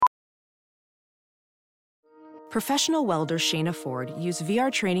Professional welder Shayna Ford used VR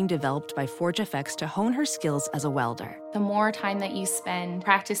training developed by ForgeFX to hone her skills as a welder. The more time that you spend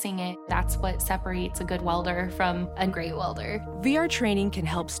practicing it, that's what separates a good welder from a great welder. VR training can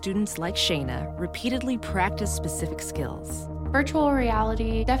help students like Shayna repeatedly practice specific skills. Virtual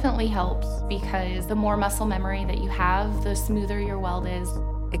reality definitely helps because the more muscle memory that you have, the smoother your weld is.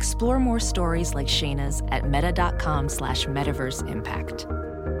 Explore more stories like Shayna's at meta.com/metaverseimpact.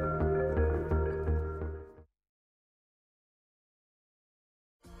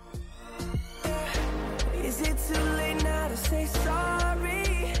 Is it too late now to say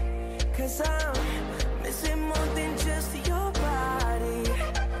sorry? 'Cause I'm missing more than just your body.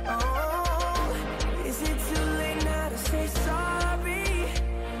 Oh, is it too late now to say sorry?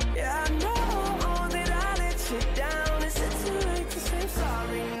 Yeah, I know that I let you down. Is it too late to say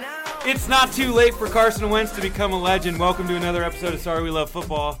sorry now? It's not too late for Carson Wentz to become a legend. Welcome to another episode of Sorry We Love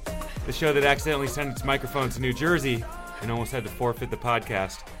Football, the show that accidentally sent its microphone to New Jersey and almost had to forfeit the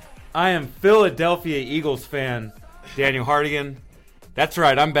podcast. I am Philadelphia Eagles fan, Daniel Hardigan. That's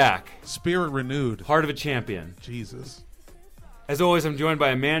right, I'm back. Spirit renewed. Heart of a champion. Jesus. As always, I'm joined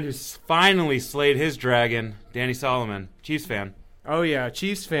by a man who's finally slayed his dragon, Danny Solomon, Chiefs fan. Oh yeah,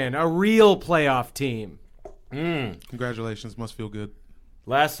 Chiefs fan. A real playoff team. Congratulations. Must feel good.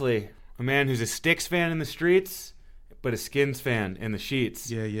 Lastly, a man who's a Sticks fan in the streets, but a Skins fan in the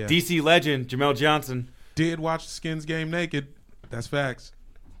sheets. Yeah. DC legend, Jamel Johnson. Did watch the Skins game naked. That's facts.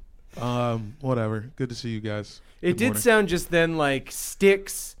 Whatever. Good to see you guys. It Good did morning. sound just then like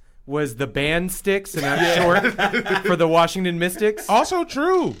Styx was the band Styx and not short for the Washington Mystics. Also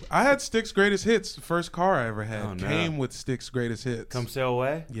true. I had Styx Greatest Hits. The first car I ever had Oh, no. came with Styx Greatest Hits. Come sail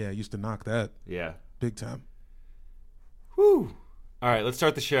away? Yeah, I used to knock that Yeah. big time. Whew. All right, let's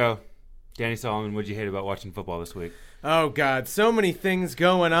start the show. Danny Solomon, what'd you hate about watching football this week? Oh God, so many things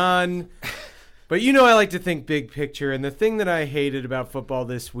going on. But you know I like to think big picture, and the thing that I hated about football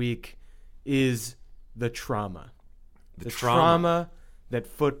this week is the trauma. The trauma that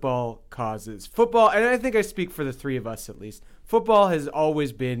football causes. Football, and I think I speak for the three of us at least, football has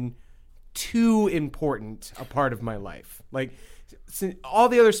always been too important a part of my life. Like, all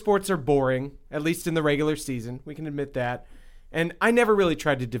the other sports are boring, at least in the regular season. We can admit that. And I never really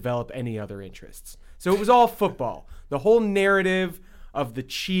tried to develop any other interests. So it was all football. The whole narrative of the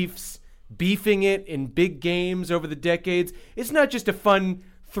Chiefs beefing it in big games over the decades, it's not just a fun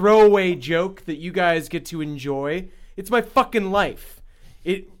throwaway joke that you guys get to enjoy. It's my fucking life.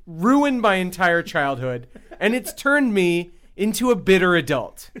 It ruined my entire childhood, and it's turned me into a bitter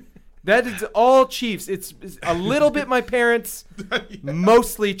adult. That is all Chiefs. It's a little bit my parents,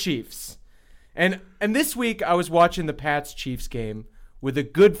 mostly Chiefs. And this week I was watching the Pats-Chiefs game with a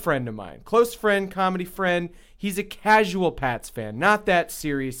good friend of mine, close friend, comedy friend. He's a casual Pats fan, not that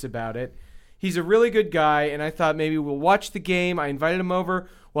serious about it. He's a really good guy, and I thought maybe we'll watch the game. I invited him over.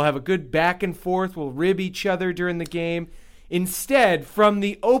 We'll have a good back and forth. We'll rib each other during the game. Instead, from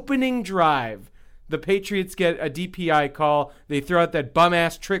the opening drive, the Patriots get a DPI call. They throw out that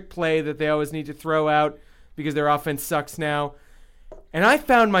bum-ass trick play that they always need to throw out because their offense sucks now. And I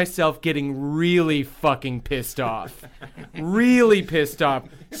found myself getting really fucking pissed off. Really pissed off.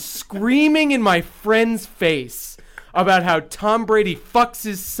 Screaming in my friend's face about how Tom Brady fucks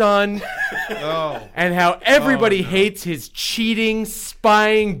his son and how everybody hates his cheating,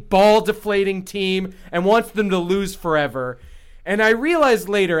 spying, ball-deflating team and wants them to lose forever. And I realized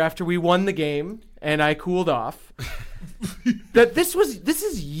later, after we won the game and I cooled off, that this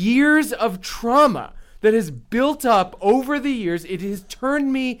is years of trauma that has built up over the years. It has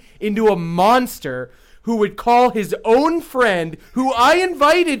turned me into a monster who would call his own friend, who I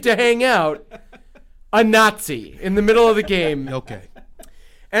invited to hang out, a Nazi in the middle of the game. Okay.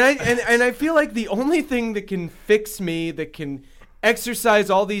 And I feel like the only thing that can fix me, that can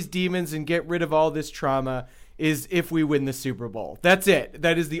exercise all these demons and get rid of all this trauma, is if we win the Super Bowl. That's it.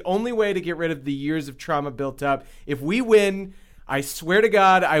 That is the only way to get rid of the years of trauma built up. If we win, I swear to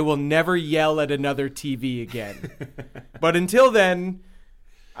God, I will never yell at another TV again. But until then,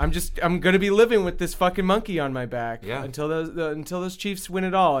 I'm going to be living with this fucking monkey on my back until those Chiefs win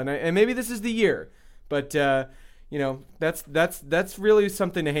it all. And maybe this is the year. But that's really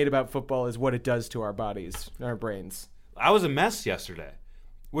something to hate about football, is what it does to our bodies, our brains. I was a mess yesterday,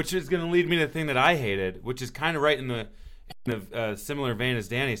 which is going to lead me to the thing that I hated, which is kind of right in the similar vein as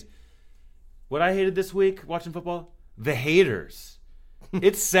Danny's. What I hated this week watching football? The haters.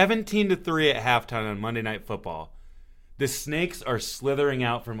 It's 17-3 at halftime on Monday Night Football. The snakes are slithering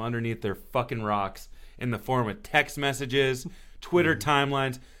out from underneath their fucking rocks in the form of text messages, Twitter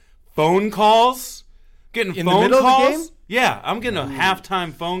timelines, phone calls. Getting in phone the middle calls? of the game? Yeah, I'm getting a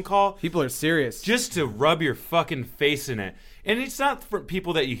halftime phone call People are serious. just to rub your fucking face in it. And it's not for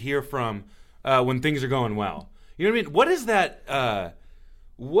people that you hear from when things are going well. You know what I mean? What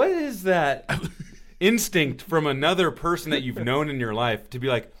is that instinct from another person that you've known in your life to be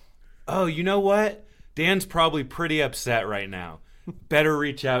like, oh, you know what? Dan's probably pretty upset right now. Better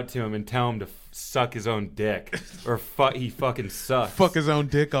reach out to him and tell him to suck his own dick, or he fucking sucks. Fuck his own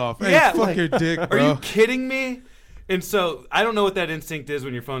dick off. Hey, Yeah, fuck like, your dick, Are bro. you kidding me? And so I don't know what that instinct is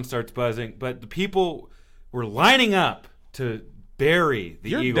when your phone starts buzzing, but the people were lining up to bury the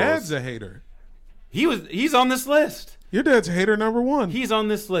Your Eagles. dad's a hater. He's on this list. Your dad's hater number one. He's on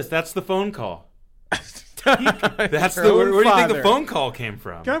this list. That's the phone call. That's Your the own where do you think the father. phone call came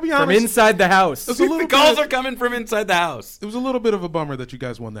from? Can I be From honest? inside the house. It's a little The calls bit- are coming from inside the house. It was a little bit of a bummer that you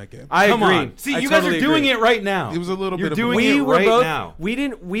guys won that game. I Come agree. on. See, I you guys totally are doing agree. it right now. It was a little You're bit of a doing bummer. it We were right both. now.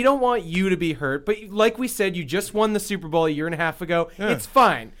 We don't want you to be hurt, but like we said, you just won the Super Bowl a year and a half ago. Yeah. It's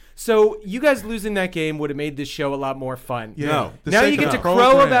fine. So you guys losing that game would have made this show a lot more fun. Yeah. No. The Now sake you get of to the crow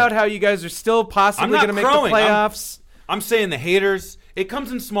program. about how you guys are still I'm possibly not going to make crowing. the playoffs. I'm saying the haters. It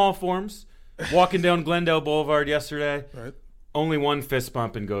comes in small forms. Walking down Glendale Boulevard yesterday. Right. Only one fist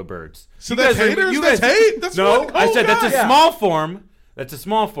bump and go Birds. So that's haters? That's hate? That's no, one I cold said that's a guy. small form. That's a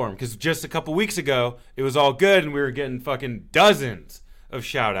small form because just a couple weeks ago it was all good and we were getting fucking dozens of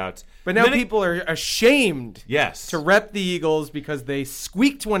shout outs. But now people are ashamed yes to rep the Eagles because they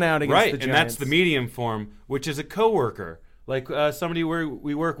squeaked one out against right, the Giants. and that's the medium form, which is a coworker, like somebody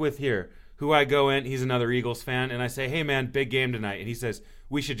we work with here, who I go in. He's another Eagles fan, and I say, "Hey man, big game tonight," and he says,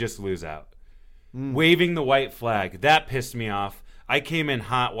 "We should just lose out." Waving the white flag. That pissed me off. I came in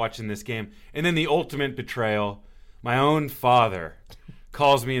hot watching this game. And then the ultimate betrayal. My own father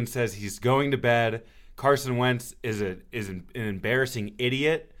calls me and says he's going to bed. Carson Wentz is an embarrassing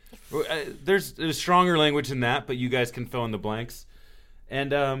idiot. There's stronger language than that, but you guys can fill in the blanks.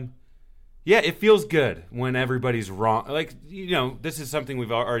 And, yeah, it feels good when everybody's wrong. Like, this is something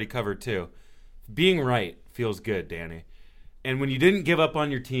we've already covered too. Being right feels good, Danny. And when you didn't give up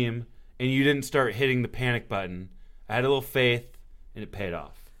on your team and you didn't start hitting the panic button, I had a little faith, and it paid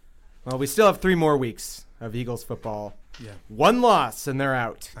off. Well, we still have 3 more weeks of Eagles football. Yeah. 1 loss, and they're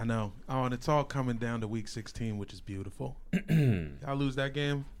out. I know. Oh, and it's all coming down to week 16, which is beautiful. Y'all lose that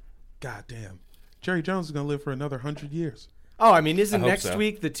game? God damn. Jerry Jones is going to live for another 100 years. Oh, I mean, isn't I hope next so.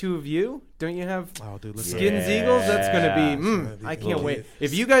 week the two of you? Don't you have Oh, dude, listen. Skins Eagles? That's going to be, gonna be I can't good. wait.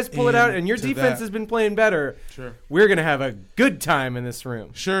 If you guys pull it out and your Into defense that. has been playing better, Sure. we're going to have a good time in this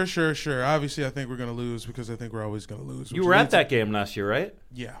room. Sure. Obviously, I think we're going to lose because I think we're always going to lose. You which were at means- that game last year, right?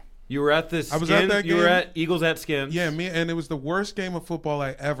 Yeah. You were at this. I was at that You were game. at Eagles at Skins. Yeah, and it was the worst game of football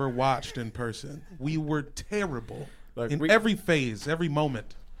I ever watched in person. We were terrible Look, in we- every phase, every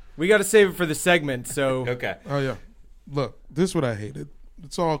moment. We got to save it for the segment, so Okay. Oh, yeah. Look, this is what I hated.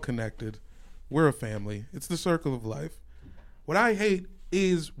 It's all connected. We're a family. It's the circle of life. What I hate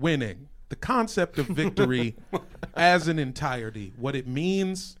is winning. The concept of victory as an entirety. What it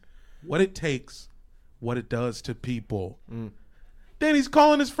means, what it takes, what it does to people. Danny's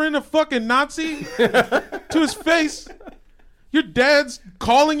calling his friend a fucking Nazi to his face. Your dad's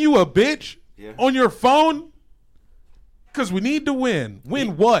calling you a bitch on your phone because we need to win.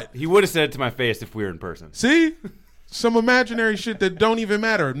 Win what? He would have said it to my face if we were in person. See? Some imaginary shit that don't even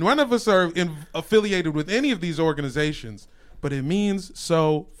matter. None of us are affiliated with any of these organizations, but it means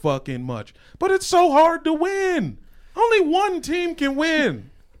so fucking much. But it's so hard to win. Only one team can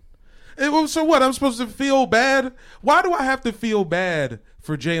win. So what? I'm supposed to feel bad? Why do I have to feel bad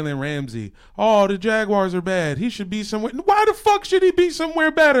for Jalen Ramsey? Oh, the Jaguars are bad. He should be somewhere. Why the fuck should he be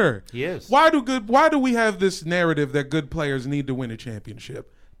somewhere better? He is. Why do we have this narrative that good players need to win a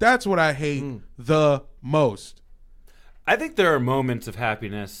championship? That's what I hate the most. I think there are moments of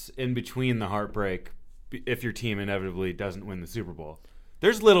happiness in between the heartbreak if your team inevitably doesn't win the Super Bowl.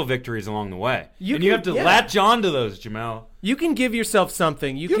 There's little victories along the way. You have to latch on to those, Jamel. you can give yourself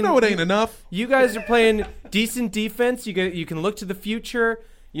something. You can, know it ain't enough. You guys are playing decent defense. You can look to the future.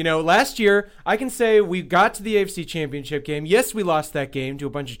 Last year, I can say we got to the AFC Championship game. Yes, we lost that game to a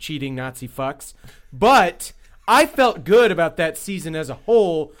bunch of cheating Nazi fucks. But I felt good about that season as a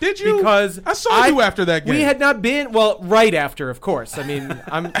whole. Did you? Because I saw you after that game. We had not been, right after, of course. I mean,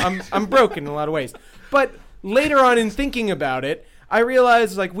 I'm broken in a lot of ways. But later on in thinking about it, I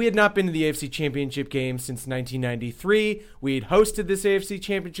realized we had not been to the AFC Championship game since 1993. We had hosted this AFC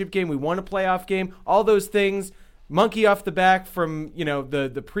Championship game. We won a playoff game. All those things. Monkey off the back from,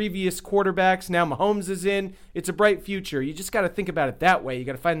 the previous quarterbacks. Now Mahomes is in. It's a bright future. You just got to think about it that way. You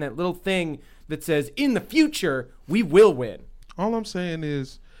got to find that little thing that says, in the future, we will win. All I'm saying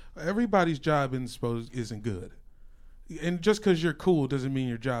is everybody's job isn't good. and just because you're cool doesn't mean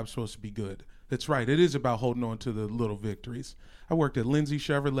your job's supposed to be good. That's right. It is about holding on to the little victories. I worked at Lindsay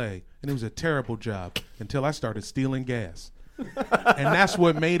Chevrolet, and it was a terrible job until I started stealing gas. And that's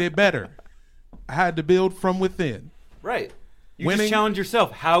what made it better. I had to build from within. Right. You Winning- just challenge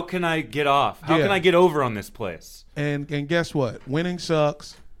yourself. How can I get off? How Yeah. can I get over on this place? And guess what? Winning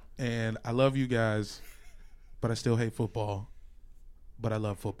sucks, and I love you guys, but I still hate football. But I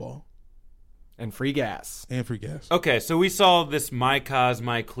love football. And free gas. And free gas. Okay, so we saw this My Cause,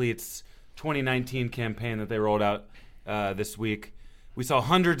 My Cleats 2019 campaign that they rolled out this week. We saw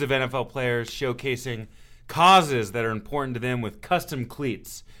hundreds of NFL players showcasing causes that are important to them with custom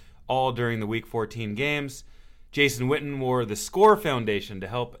cleats, all during the Week 14 games. Jason Witten wore the SCORE Foundation to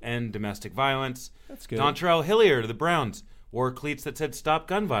help end domestic violence. That's good. Dontrell Hilliard of the Browns wore cleats that said "Stop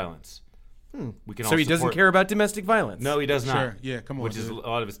Gun Violence." We can So all he doesn't support- care about domestic violence. No, he does not. Sure. Yeah, come on, Which is a dude.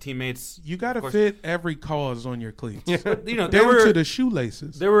 lot of his teammates. You got of to course. fit every cause on your cleats. You know, Down there were to the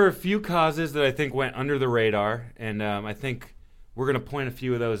shoelaces. There were a few causes that I think went under the radar, and I think we're going to point a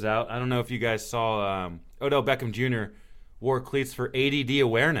few of those out. I don't know if you guys saw Odell Beckham Jr. wore cleats for ADD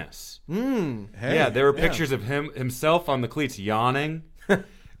awareness. Hey, Yeah, there were pictures of himself on the cleats yawning,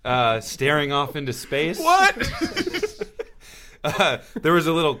 staring off into space. What? There was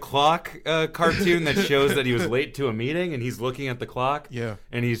a little clock cartoon that shows that he was late to a meeting, and he's looking at the clock, Yeah.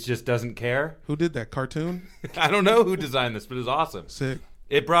 and he just doesn't care. Who did that cartoon? I don't know who designed this, but it was awesome. Sick.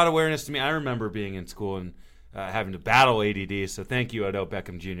 It brought awareness to me. I remember being in school and having to battle ADD, so thank you, Odell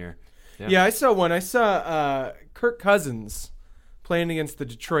Beckham Jr. Yeah, I saw one. I saw Kirk Cousins playing against the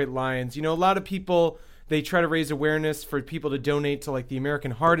Detroit Lions. You know, a lot of people, they try to raise awareness for people to donate to, like, the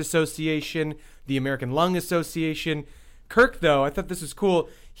American Heart Association, the American Lung Association. Kirk, though, I thought this was cool.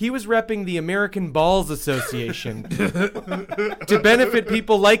 He was repping the American Balls Association to benefit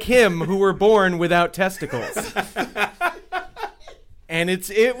people like him who were born without testicles. And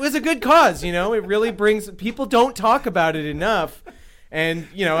it was a good cause, you know. It really brings people don't talk about it enough, and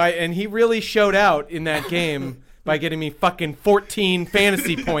you know, and he really showed out in that game by getting me fucking 14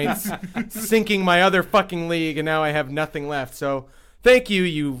 fantasy points, sinking my other fucking league, and now I have nothing left. So thank you,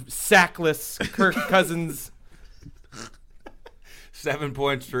 you sackless Kirk Cousins. 7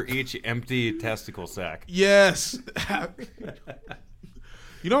 points for each empty testicle sack. Yes.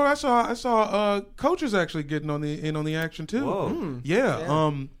 You know what I saw coaches actually getting on the action too. Whoa.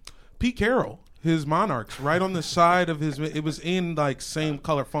 Yeah. Pete Carroll, his Monarchs, right on the side of his. It was in like same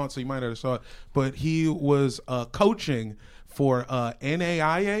color font, so you might have saw it. But he was coaching for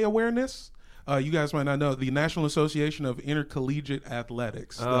NAIA awareness. You guys might not know the National Association of Intercollegiate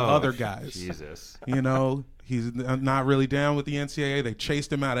Athletics. The other guys. Jesus. You know, he's not really down with the NCAA. They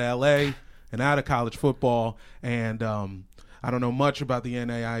chased him out of LA and out of college football. And I don't know much about the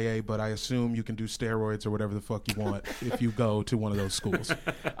NAIA, but I assume you can do steroids or whatever the fuck you want if you go to one of those schools.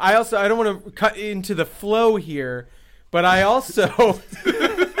 I don't want to cut into the flow here, but I also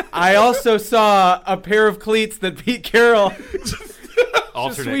saw a pair of cleats that Pete Carroll.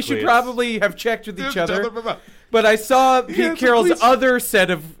 Alternate We should cleats. probably have checked with each other. other. But I saw had Pete some Carroll's cleats. other set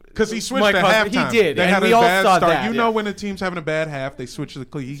of Because he switched Mike at Husband. halftime. He did, They and had we a all bad saw start. that. You know when a team's having a bad half, they switch to the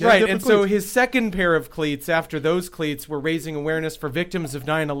cleat. He had Right, different and so cleats. his second pair of cleats after those cleats were raising awareness for victims of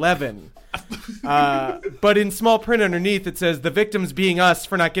 9/11. But in small print underneath it says, the victims being us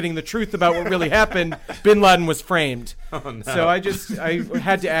for not getting the truth about what really happened, Bin Laden was framed. Oh, no. So I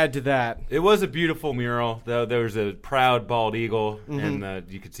had to add to that. It was a beautiful mural, though. There was a proud bald eagle, and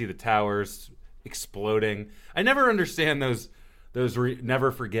you could see the towers exploding. I never understand those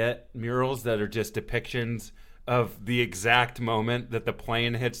never forget murals that are just depictions of the exact moment that the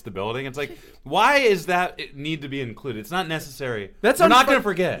plane hits the building. It's like, why is that it need to be included? It's not necessary. We're not going to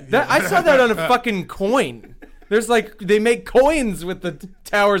forget. I saw that on a fucking coin. There's like, they make coins with the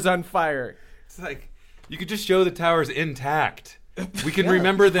towers on fire. It's like, you could just show the towers intact. We can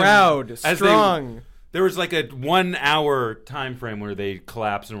remember them Proud, as strong. There was like a 1 hour time frame where they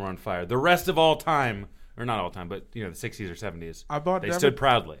collapsed and were on fire. The rest of all time, or not all time, but you know, the 60s or 70s, they stood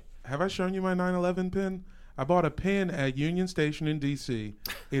proudly. Have I shown you my 9/11 pin? I bought a pin at Union Station in D.C.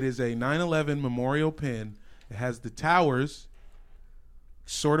 It is a 9/11 memorial pin. It has the towers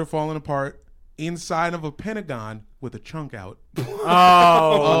sort of falling apart inside of a pentagon with a chunk out.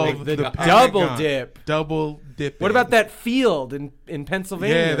 Oh, Of the Pentagon. double dip. Double dip. What about that field in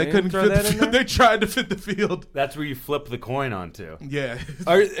Pennsylvania? Yeah, they couldn't throw fit that in there? they tried to fit the field. That's where you flip the coin onto. Yeah.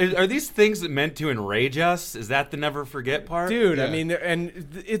 Are these things that meant to enrage us? Is that the never forget part? Dude, Yeah. I mean,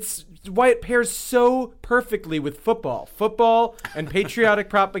 and it's why it pairs so perfectly with football and patriotic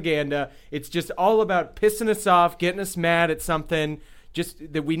propaganda. It's just all about pissing us off, getting us mad at something,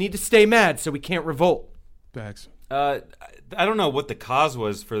 just that we need to stay mad so we can't revolt. Facts. I don't know what the cause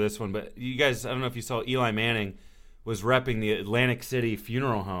was for this one, but you guys, I don't know if you saw Eli Manning was repping the Atlantic City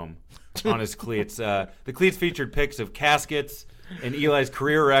funeral home on his cleats. The cleats featured pics of caskets and Eli's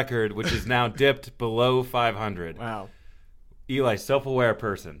career record, which is now dipped below 500. Wow. Eli, self-aware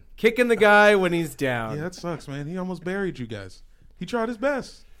person. Kicking the guy when he's down. Yeah, that sucks, man. He almost buried you guys. He tried his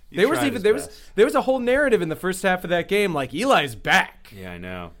best. There was a whole narrative in the first half of that game, like Eli's back. Yeah, I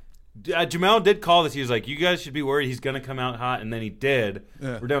know. Jamel did call this. He was like, "You guys should be worried. He's going to come out hot," and then he did.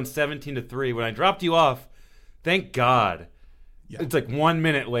 Yeah. We're down 17-3. When I dropped you off, thank God. Yeah. It's like 1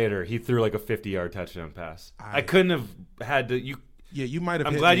 minute later, he threw like a 50-yard touchdown pass. I couldn't have had to. Yeah, you might have.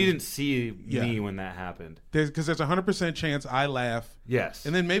 I'm hit glad me. you didn't see me when that happened. Because there's a 100% chance I laugh. Yes.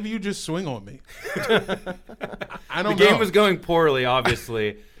 And then maybe you just swing on me. I don't know. The game was going poorly,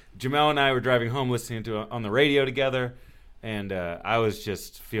 obviously. Jamel and I were driving home listening to it on the radio together, and I was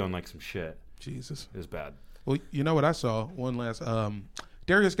just feeling like some shit. Jesus. It was bad. Well, you know what I saw? One last.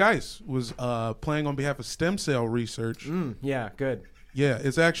 Darius Geis was playing on behalf of stem cell research. Yeah, good. Yeah,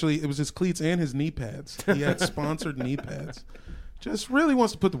 it was his cleats and his knee pads. He had sponsored knee pads. Just really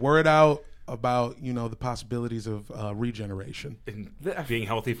wants to put the word out about, the possibilities of regeneration. And being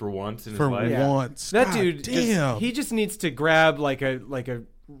healthy for once in For his life. Yeah. once. That God dude, damn. he just needs to grab like a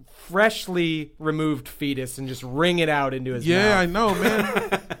freshly removed fetus and just wring it out into his Yeah, I mouth. know,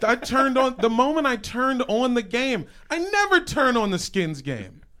 man. The moment I turned on the game, I never turn on the Skins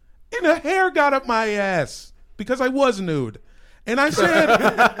game. And a hair got up my ass because I was nude. And I said,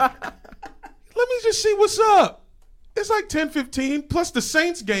 let me just see what's up. It's like 10:15, plus the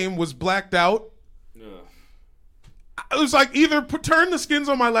Saints game was blacked out. It was like either turn the Skins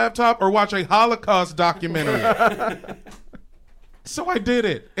on my laptop or watch a Holocaust documentary. So I did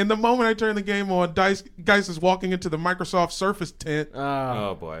it. And the moment I turned the game on, Geis is walking into the Microsoft Surface tent.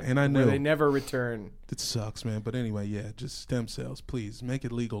 Oh, boy. And I Where knew. they never return. It sucks, man. But anyway, yeah, just stem cells. Please, make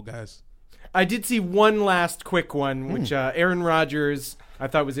it legal, guys. I did see one last quick one, which Aaron Rodgers I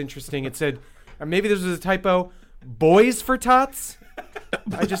thought was interesting. It said, or maybe this was a typo, boys for tots.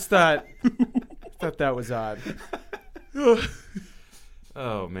 I just thought that was odd.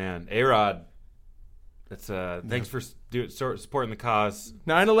 Oh, man. A-Rod. That's thanks for supporting the cause.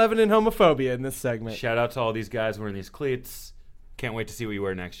 9/11 and homophobia in this segment. Shout out to all these guys wearing these cleats. Can't wait to see what you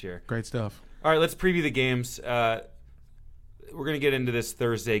wear next year. Great stuff. All right, let's preview the games. We're going to get into this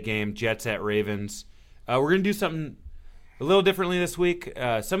Thursday game, Jets at Ravens. We're going to do something a little differently this week.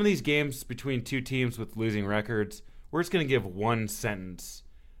 Some of these games between two teams with losing records, we're just going to give one-sentence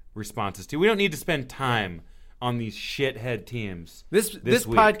responses to. We don't need to spend time on these shithead teams. This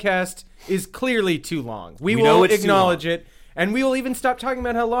week. podcast is clearly too long. We know will it's too acknowledge long. it, and we will even stop talking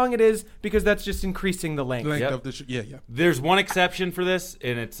about how long it is because that's just increasing the length. Length Yep. of the yeah. There's one exception for this,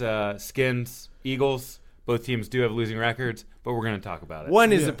 and it's Skins, Eagles. Both teams do have losing records, but we're going to talk about it.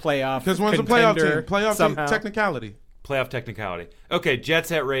 One is Yeah. a playoff Because one's a playoff contender team. Playoff somehow. technicality. Playoff technicality. Okay,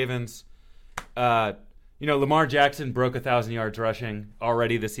 Jets at Ravens. Lamar Jackson broke 1,000 yards rushing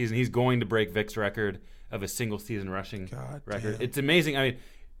already this season. He's going to break Vic's record of a single season rushing God record. damn. It's amazing. I mean,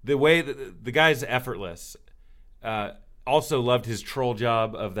 the way the guy's effortless. Also loved his troll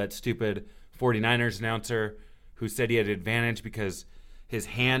job of that stupid 49ers announcer who said he had an advantage because his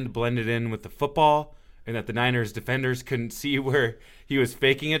hand blended in with the football and that the Niners defenders couldn't see where he was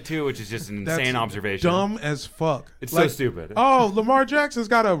faking it to, which is just an insane That's observation. Dumb as fuck. It's so stupid. Oh, Lamar Jackson's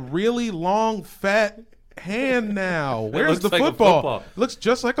got a really long, fat hand now. Where's looks the like a football? football. Looks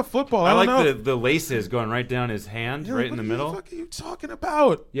just like a football. I don't like know. the laces going right down his hand, Yeah, right in what the the middle. fuck are you talking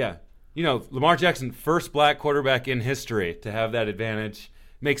about? Yeah. Lamar Jackson, first black quarterback in history to have that advantage.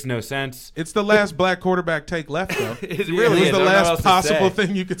 Makes no sense. It's the last black quarterback take left, though. It It really was is. the I don't know what else last to possible say.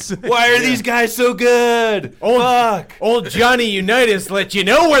 thing you could say. Why are these guys so good? Fuck. Old Johnny Unitas let you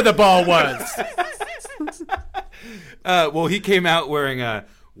know where the ball was. Well, he came out wearing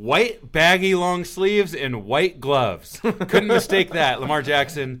white baggy long sleeves and white gloves. Couldn't mistake that. Lamar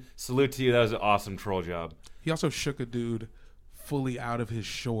Jackson, salute to you. That was an awesome troll job. He also shook a dude fully out of his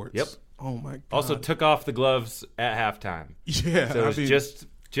shorts. Yep. Oh, my God. Also took off the gloves at halftime. yeah. So it was I mean,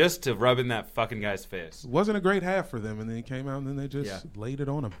 just to rub in that fucking guy's face. wasn't a great half for them, and then he came out and then they just Yeah. laid it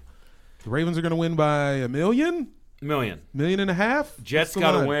on him. The Ravens are going to win by $1 million? $1 million and a half? Jets What's the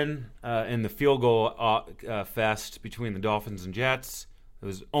got to line? win in the field goal fest between the Dolphins and Jets. There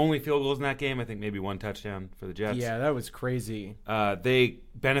was only field goals in that game. I think maybe one touchdown for the Jets. Yeah, that was crazy. They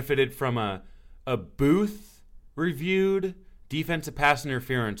benefited from a booth-reviewed defensive pass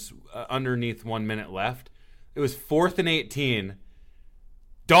interference underneath 1 minute left. It was 4th and 18.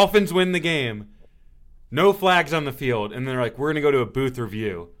 Dolphins win the game. No flags on the field. And they're like, we're going to go to a booth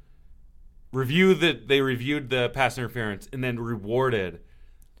review. They reviewed the pass interference and then rewarded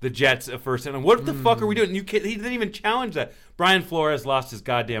the Jets a first down. What the fuck are we doing? He didn't even challenge that. Brian Flores lost his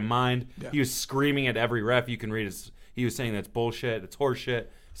goddamn mind. Yeah. He was screaming at every ref. You can read his. He was saying that's bullshit. It's horse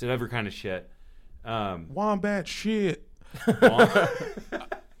shit. He said every kind of shit. Wombat shit.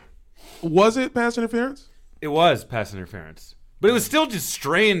 Was it pass interference? It was pass interference, but it was still just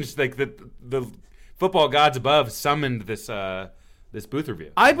strange. Like the football gods above summoned this booth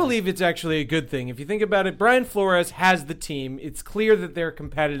review. I believe it's actually a good thing. If you think about it, Brian Flores has the team. It's clear that they're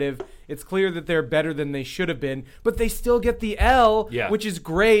competitive. It's clear that they're better than they should have been, but they still get the L, which is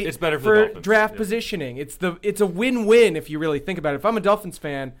great. It's better for the draft positioning. It's a win-win if you really think about it. If I'm a Dolphins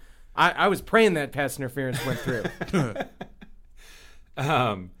fan, I was praying that pass interference went through.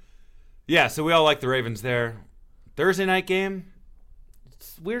 Yeah, so we all like the Ravens there. Thursday night game.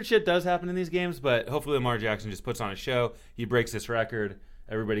 Weird shit does happen in these games, but hopefully Lamar Jackson just puts on a show. He breaks this record.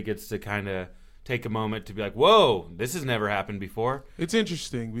 Everybody gets to kind of take a moment to be like, whoa, this has never happened before. It's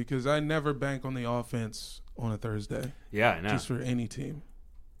interesting because I never bank on the offense on a Thursday. Yeah, I know. Just for any team.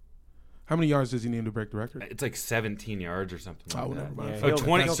 How many yards does he need to break the record? It's like 17 yards or something like that. Never mind. Yeah,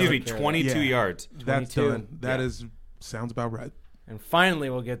 22 yards. That's done. That sounds about right. And finally,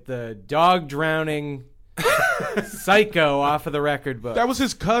 we'll get the dog drowning psycho off of the record book. That was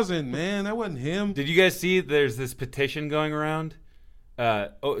his cousin, man. That wasn't him. Did you guys see there's this petition going around?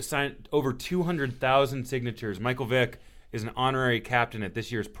 Signed over 200,000 signatures. Michael Vick is an honorary captain at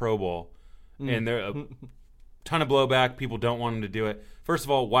this year's Pro Bowl. And there a ton of blowback. People don't want him to do it. First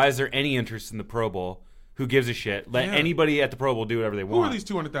of all, why is there any interest in the Pro Bowl? Who gives a shit? Let anybody at the Pro Bowl do whatever they want. Who are these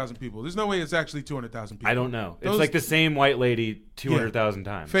 200,000 people? There's no way it's actually 200,000 people. I don't know. It's like the same white lady 200,000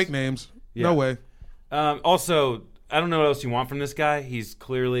 times. Fake names. Yeah. No way. Also, I don't know what else you want from this guy. He's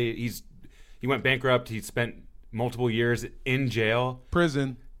clearly he went bankrupt. He spent multiple years in jail.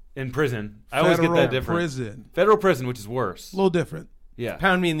 Prison. In prison. I always get that different. Federal prison, which is worse. A little different. Yeah.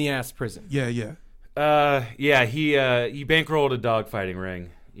 Pound me in the ass prison. Yeah. He bankrolled a dogfighting ring.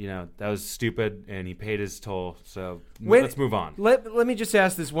 You know, that was stupid, and he paid his toll. So let's move on. Let me just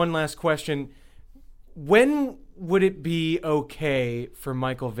ask this one last question. When would it be okay for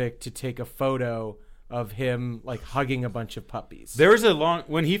Michael Vick to take a photo of him like hugging a bunch of puppies? There was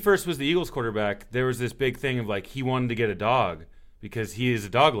when he first was the Eagles quarterback, there was this big thing of like he wanted to get a dog because he is a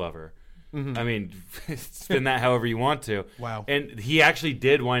dog lover. Mm-hmm. I mean, spin that however you want to. Wow. And he actually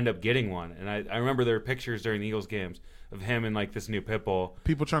did wind up getting one. And I remember there were pictures during the Eagles games of him and like this new pit bull.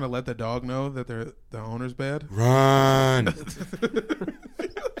 People trying to let the dog know that the owner's bad. Run.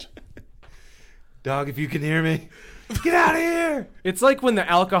 Dog, if you can hear me, get out of here. It's like when the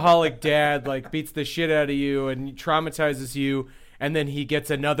alcoholic dad like beats the shit out of you and traumatizes you, and then he gets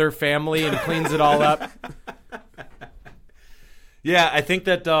another family and cleans it all up. Yeah, I think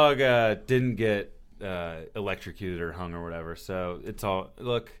that dog didn't get electrocuted or hung or whatever. So it's all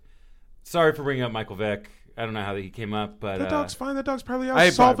look. Sorry for bringing up Michael Vick. I don't know how he came up, but that dog's fine. That dog's probably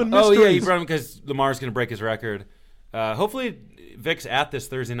out solving mysteries. Oh yeah, you brought him because Lamar's going to break his record. Hopefully, Vick's at this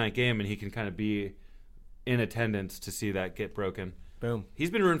Thursday night game and he can kind of be in attendance to see that get broken. Boom. He's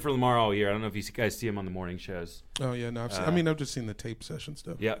been rooting for Lamar all year. I don't know if you guys see him on the morning shows. Oh yeah, no. I've just seen the tape session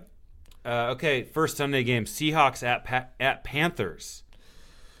stuff. Yeah. Okay, first Sunday game: Seahawks at Panthers.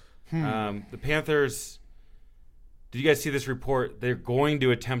 The Panthers. Did you guys see this report? They're going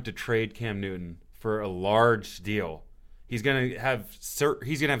to attempt to trade Cam Newton for a large deal. He's going to have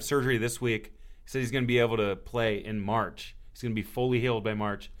surgery this week. He said he's going to be able to play in March. He's going to be fully healed by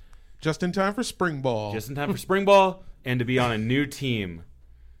March. Just in time for spring ball. Just in time for spring ball and to be on a new team.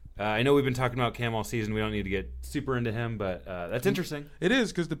 I know we've been talking about Cam all season. We don't need to get super into him, but that's interesting. It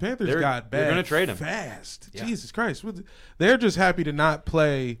is because the Panthers got bad. They're going to trade him fast. Yeah. Jesus Christ. They're just happy to not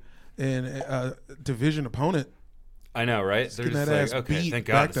play in a division opponent. I know, right? They're just like, okay, thank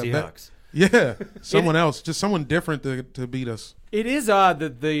God, the Seahawks. Yeah, someone else, just someone different to beat us. It is odd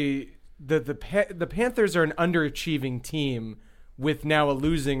that the Panthers are an underachieving team with now a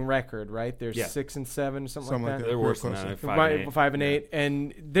losing record, right? They're 6-7, something like that. They're worse than that. 5-8,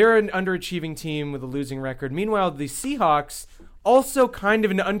 and they're an underachieving team with a losing record. Meanwhile, the Seahawks also kind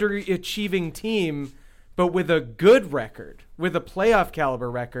of an underachieving team, but with a good record, with a playoff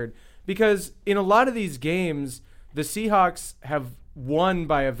caliber record, because in a lot of these games, the Seahawks have won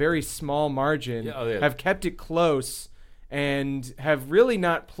by a very small margin, have kept it close, and have really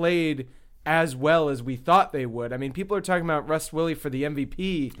not played as well as we thought they would. I mean, people are talking about Russ Willie for the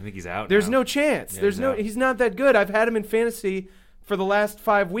MVP. I think he's out. There's now. No chance. Yeah, he's not that good. I've had him in fantasy for the last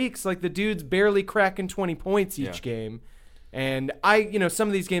 5 weeks. Like, the dude's barely cracking 20 points each game. And some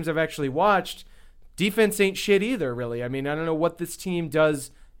of these games I've actually watched, defense ain't shit either, really. I mean, I don't know what this team does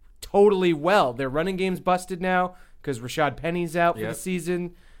totally well. Their running game's busted now because Rashad Penny's out for Yep. the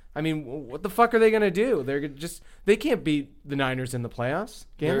season. I mean, what the fuck are they going to do? They can't beat the Niners in the playoffs.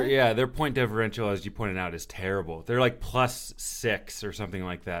 Can they? Their point differential, as you pointed out, is terrible. They're like +6 or something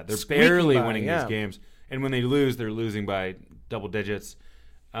like that. They're Squeaking barely by, winning yeah. these games, and when they lose, they're losing by double digits.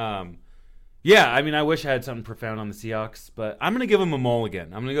 Yeah, I mean, I wish I had something profound on the Seahawks, but I'm going to give them a mulligan.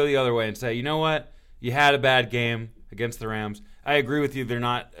 I'm going to go the other way and say, you know what? You had a bad game against the Rams. I agree with you. They're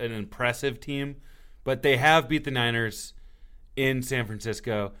not an impressive team, but they have beat the Niners in San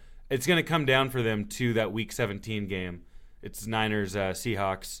Francisco. It's going to come down for them to that Week 17 game. It's Niners,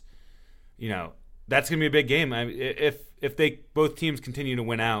 Seahawks. You know, that's going to be a big game. I mean, if they both teams continue to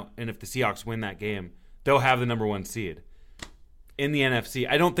win out, and if the Seahawks win that game, they'll have the number 1 seed in the NFC.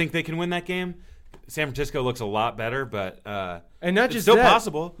 I don't think they can win that game. San Francisco looks a lot better, but And not it's just still that,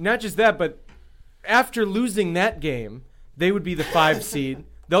 possible. Not just that, but after losing that game, they would be the 5 seed.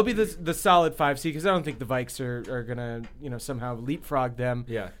 They'll be the solid 5 seed because I don't think the Vikes are gonna somehow leapfrog them.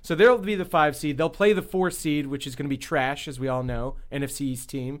 Yeah. So they'll be the 5 seed. They'll play the 4 seed, which is going to be trash, as we all know, NFC East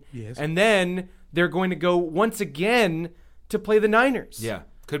team. Yes. And then they're going to go once again to play the Niners. Yeah,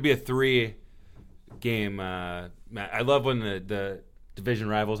 could be a 3-game. I love when the division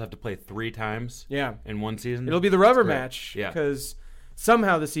rivals have to play 3 times. Yeah. In one season. It'll be the rubber It's great. match Yeah. because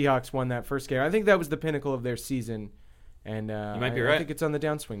somehow the Seahawks won that first game. I think that was the pinnacle of their season. And You might be I right. think it's on the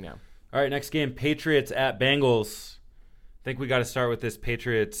downswing now. All right, next game, Patriots at Bengals. I think we got to start with this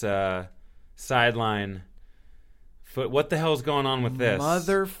Patriots sideline. What the hell's going on with this?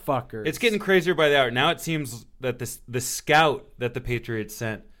 Motherfuckers. It's getting crazier by the hour. Now it seems that the scout that the Patriots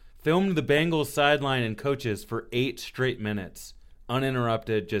sent filmed the Bengals sideline and coaches for 8 straight minutes,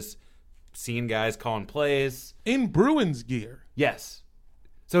 uninterrupted, just seeing guys calling plays. In Bruins gear. Yes.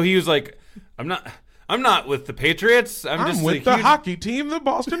 So he was like, I'm not with the Patriots. I'm just with a the huge- hockey team, the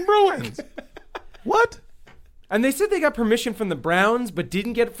Boston Bruins. What? And they said they got permission from the Browns, but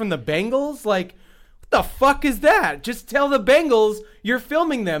didn't get it from the Bengals. Like, what the fuck is that? Just tell the Bengals you're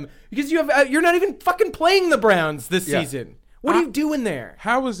filming them because you're not even fucking playing the Browns this Yeah. season. What are you doing there?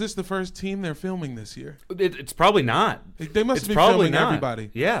 How is this the first team they're filming this year? It's probably not. They must It's be probably filming not. everybody.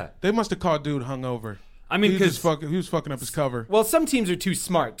 Yeah. They must have caught dude hungover. I mean, he because was fucking up his cover. Well, some teams are too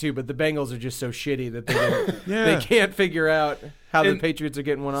smart too, but the Bengals are just so shitty that Yeah. they can't figure out how the And Patriots are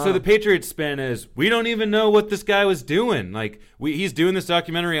getting one off. so the Patriots spin is we don't even know what this guy was doing. Like he's doing this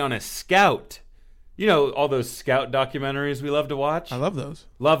documentary on a scout. You know all those scout documentaries we love to watch. I love those.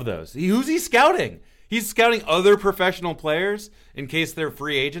 Love those. Who's he scouting? He's scouting other professional players in case they're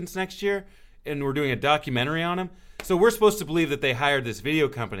free agents next year, and we're doing a documentary on them. So we're supposed to believe that they hired this video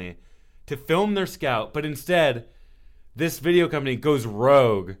company to film their scout, but instead, this video company goes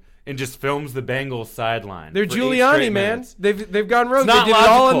rogue and just films the Bengals sideline. They're for 8 Giuliani, straight man. minutes. They've gone rogue. They It's did not it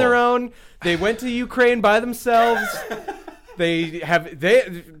all on logical. their own. They went to Ukraine by themselves.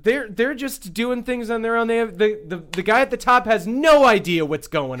 They're just doing things on their own. They have the guy at the top has no idea what's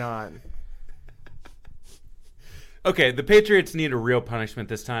going on. Okay, the Patriots need a real punishment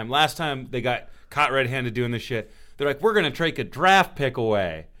this time. Last time they got caught red-handed doing this shit. They're like, we're going to take a draft pick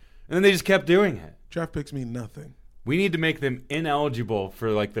away. And then they just kept doing it. Draft picks mean nothing. We need to make them ineligible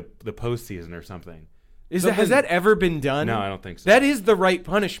for like the postseason or something. Has that ever been done? No, I don't think so. That is the right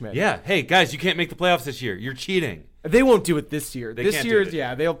punishment. Yeah. Hey, guys, you can't make the playoffs this year. You're cheating. They won't do it this year. They This can't year, do it.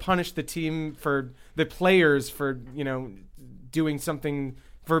 yeah, they'll punish the team for the players for, doing something,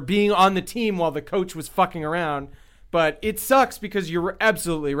 for being on the team while the coach was fucking around. But it sucks because you're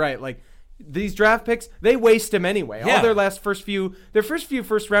absolutely right. Like, these draft picks, they waste them anyway. Yeah. All their first few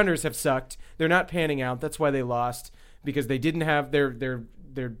first rounders have sucked. They're not panning out. That's why they lost, because they didn't have their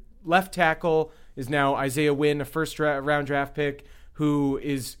left tackle is now Isaiah Wynn, a first round draft pick, who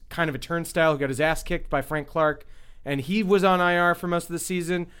is kind of a turnstile, who got his ass kicked by Frank Clark, and he was on IR for most of the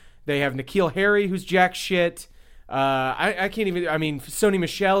season. They have N'Keal Harry, who's jack shit. I can't even. I mean, Sony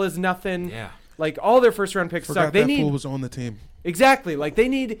Michel is nothing. Yeah. Like, all their first round picks Forgot suck. They that need fool was on the team. exactly. Like, they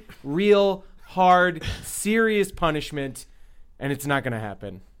need real, hard, serious punishment, and it's not going to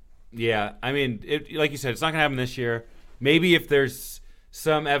happen. Yeah. I mean, like you said, it's not going to happen this year. Maybe if there's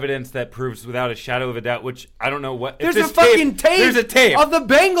some evidence that proves without a shadow of a doubt, which I don't know what. There's if a this fucking tape. There's a tape. of the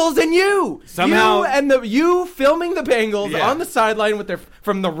Bengals and you. Somehow- you filming the Bengals Yeah. on the sideline with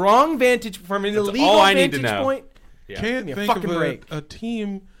from the wrong vantage, from an illegal all I need to vantage know. point. Yeah. Can't me a think fucking of break. a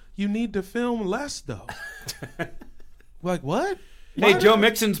team you need to film less, though. Like, what? Hey, Why Joe not?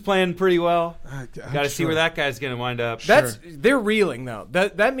 Mixon's playing pretty well. I'm Got to see sure. where that guy's going to wind up. They're reeling though.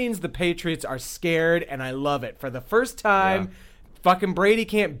 That means the Patriots are scared, and I love it. For the first time, fucking Brady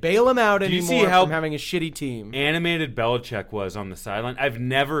can't bail him out you anymore see how from having a shitty team. animated Belichick was on the sideline? I've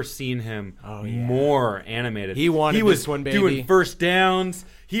never seen him more animated. He wanted was this one, baby. doing first downs.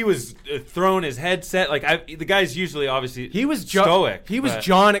 He was throwing his headset. Like the guy's usually obviously He was stoic. He was but-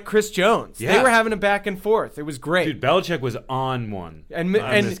 John at Chris Jones. Yeah. They were having a back and forth. It was great. Dude, Belichick was on one And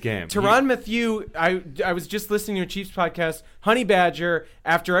this game. Tyrann Mathieu, I was just listening to a Chiefs podcast, Honey Badger,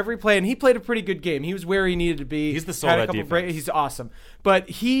 after every play, and he played a pretty good game. He was where he needed to be. He's the soul Had of a that couple defense. he's awesome. But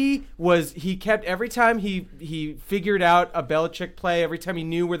he kept, every time he figured out a Belichick play, every time he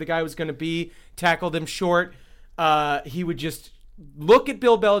knew where the guy was going to be, tackled him short, he would just look at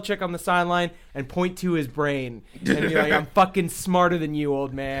Bill Belichick on the sideline and point to his brain and be like, I'm fucking smarter than you,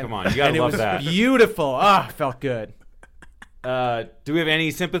 old man. Come on, you gotta and love it was that. beautiful. Felt good. Do we have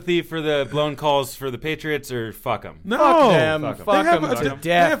any sympathy for the blown calls for the Patriots, or fuck them? No. Fuck them. Fuck 'em. Fuck They have, them to they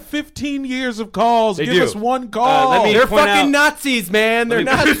death. have 15 years of calls. They Give do. us one call. let me- They're point fucking out- Nazis, man. They're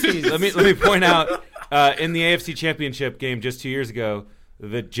Nazis. Let me point out in the AFC Championship game just 2 years ago,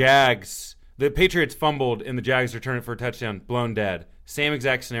 the Patriots fumbled and the Jags returned it for a touchdown, blown dead. Same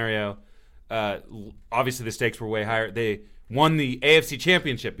exact scenario. Obviously, the stakes were way higher. They won the AFC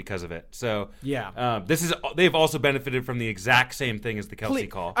Championship because of it. So Yeah. they've also benefited from the exact same thing as the Kelsey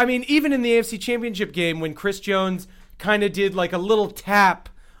call. I mean, even in the AFC Championship game, when Chris Jones kind of did like a little tap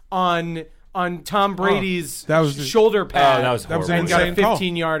on Tom Brady's that was shoulder pad, that was That was and an got a insane call.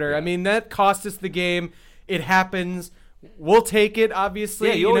 15-yarder. I mean, that cost us the game. It happens. We'll take it, obviously.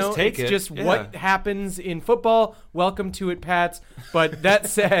 Yeah, you always know, take it's it. just Yeah. what happens in football. Welcome to it, Pats. But that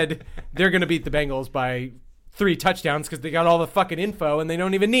said, they're going to beat the Bengals by 3 touchdowns because they got all the fucking info and they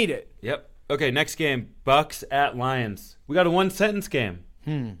don't even need it. Yep. Okay, next game, Bucks at Lions. We got a 1-sentence game.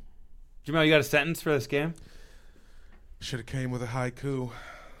 Jamal, you got a sentence for this game? Should have came with a haiku.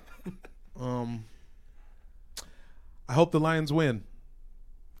 I hope the Lions win.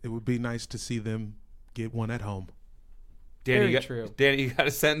 It would be nice to see them get one at home. Very true. Danny, you got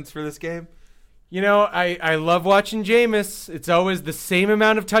a sentence for this game? You know, I love watching Jameis. It's always the same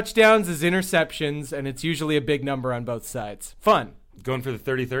amount of touchdowns as interceptions, and it's usually a big number on both sides. Fun. Going for the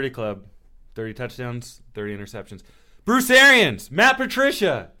 30-30 club. 30 touchdowns, 30 interceptions. Bruce Arians, Matt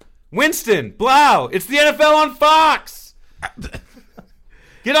Patricia, Winston, Blau. It's the NFL on Fox.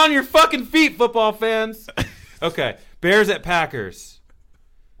 Get on your fucking feet, football fans. Okay, Bears at Packers.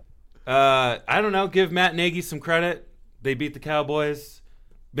 I don't know. Give Matt Nagy some credit. They beat the Cowboys.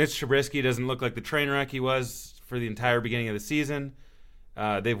 Mitch Trubisky doesn't look like the train wreck he was for the entire beginning of the season.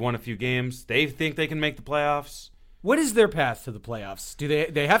 They've won a few games. They think they can make the playoffs. What is their path to the playoffs? Do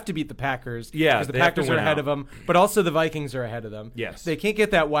they have to beat the Packers? Yeah, because the they have to Packers are win ahead out. of them, but also the Vikings are ahead of them. Yes. They can't get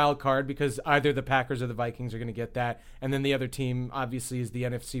that wild card because either the Packers or the Vikings are going to get that, and then the other team obviously is the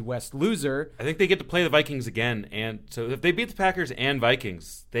NFC West loser. I think they get to play the Vikings again, and so if they beat the Packers and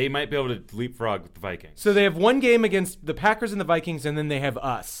Vikings, they might be able to leapfrog with the Vikings. So they have one game against the Packers and the Vikings, and then they have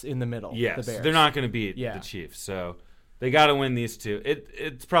us in the middle. Yes, the Bears. they're not going to beat Yeah. the Chiefs, so they got to win these two.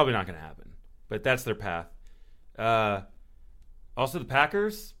 It's probably not going to happen, but that's their path. Also, the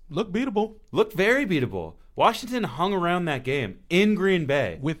Packers Look beatable look very beatable. Washington hung around that game in Green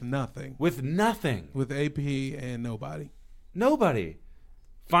Bay with nothing. with nothing, With AP and nobody. nobody.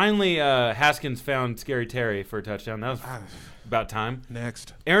 Finally, Haskins found Scary Terry for a touchdown. That was about time.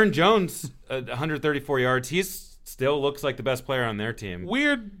 Next. Aaron Jones, 134 yards. He still looks like the best player on their team.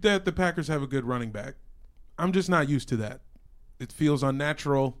 Weird that the Packers have a good running back. I'm just not used to that. It feels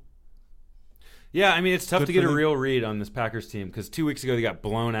unnatural. Yeah, I mean, it's tough Good to get for a them. real read on this Packers team because 2 weeks ago they got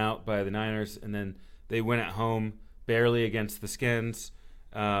blown out by the Niners, and then they went at home barely against the Skins.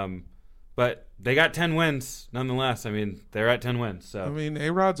 But they got 10 wins nonetheless. I mean, they're at 10 wins. So, I mean,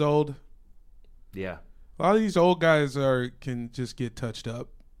 A-Rod's old. yeah. A lot of these old guys can just get touched up.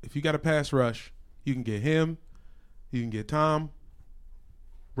 If you got a pass rush, you can get him. You can get Tom.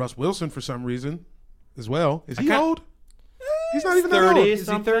 Russ Wilson for some reason as well. Is he old? He's not even that old. 30 Is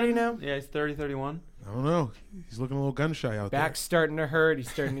he 30 now? Yeah, he's 30, 31. I don't know. He's looking a little gun shy out Back's starting to hurt. He's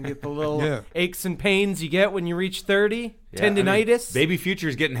starting to get the little Yeah. aches and pains you get when you reach 30. Yeah, I mean, Tendinitis. baby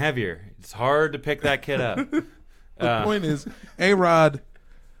Future's getting heavier. It's hard to pick that kid up. there. The point is, A-Rod,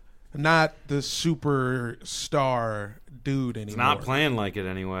 not the superstar dude anymore. It's not playing like it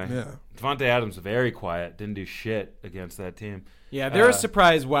anyway. Yeah. Devontae Adams very quiet. Didn't do shit against that team. Yeah, they're a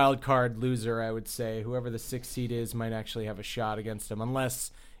surprise wild card loser, I would say. Whoever the 6th seed is might actually have a shot against them,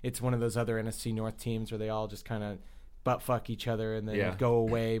 unless it's one of those other NFC North teams where they all just kind of butt fuck each other and then Yeah. go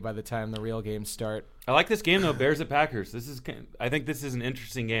away by the time the real games start. I like this game though. Bears at Packers. I think this is an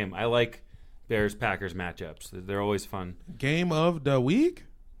interesting game. I like Bears Packers matchups. They're always fun. Game of the week?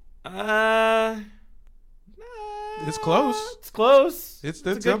 It's close. It's close. It's a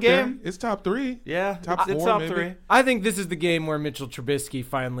good up there. game. It's top 3. Yeah, Top it's 4, top maybe. 3. I think this is the game where Mitchell Trubisky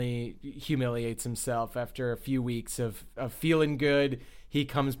finally humiliates himself after a few weeks of feeling good. He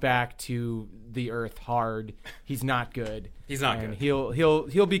comes back to the earth hard. He's not good. He's not and good.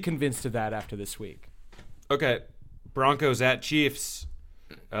 He'll be convinced of that after this week. Okay, Broncos at Chiefs.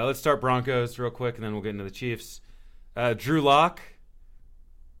 Let's start Broncos real quick, and then we'll get into the Chiefs. Drew Lock.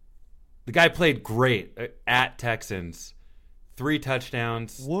 The guy played great at Texans. 3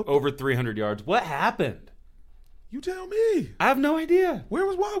 touchdowns, over 300 yards. What happened? You tell me. I have no idea. Where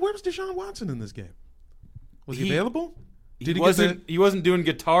was Deshaun Watson in this game? Was he available? He wasn't doing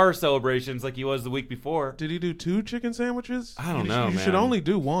guitar celebrations like he was the week before. Did he do 2 chicken sandwiches? I don't know, You man. should only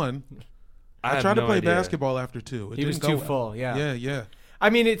do 1. I tried to play basketball after 2. He was too full, yeah. Yeah. I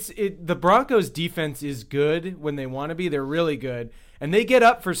mean, the Broncos' defense is good when they want to be. They're really good. And they get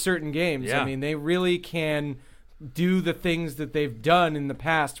up for certain games. Yeah. I mean, they really can do the things that they've done in the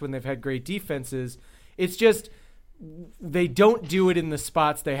past when they've had great defenses. It's just they don't do it in the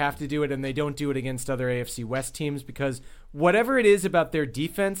spots they have to do it, and they don't do it against other AFC West teams because whatever it is about their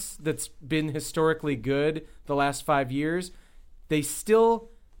defense that's been historically good the last 5 years, they still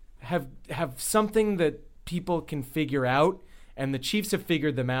have something that people can figure out, and the Chiefs have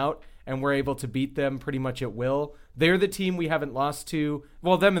figured them out, and we're able to beat them pretty much at will. They're the team we haven't lost to.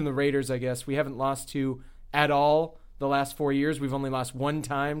 Well, them and the Raiders, I guess. We haven't lost to at all the last 4 years. We've only lost 1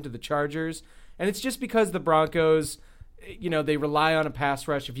 time to the Chargers. And it's just because the Broncos, they rely on a pass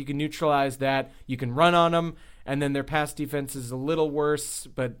rush. If you can neutralize that, you can run on them. And then their pass defense is a little worse.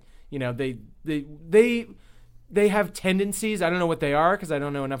 But, they have tendencies. I don't know what they are because I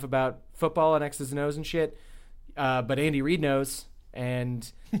don't know enough about football and X's and O's and shit. But Andy Reid knows, and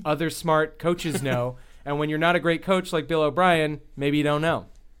other smart coaches know. And when you're not a great coach like Bill O'Brien, maybe you don't know.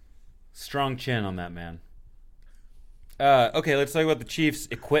 Strong chin on that man. Okay, let's talk about the Chiefs'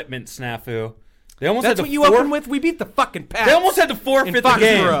 equipment snafu. They almost That's had what to you open with? We beat the fucking Pats. They almost had to forfeit in the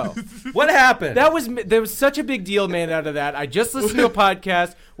game. Foxborough. What happened? There was such a big deal made out of that. I just listened to a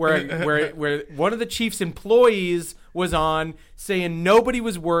podcast where one of the Chiefs' employees was on saying nobody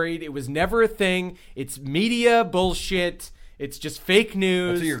was worried. It was never a thing. It's media bullshit. It's just fake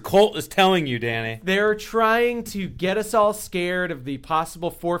news. That's what your cult is telling you, Danny. They're trying to get us all scared of the possible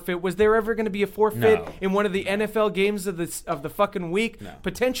forfeit. Was there ever going to be a forfeit in one of the NFL games of the fucking week? No.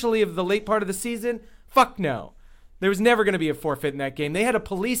 Potentially of the late part of the season? Fuck no. There was never going to be a forfeit in that game. They had a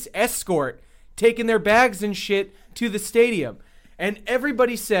police escort taking their bags and shit to the stadium. And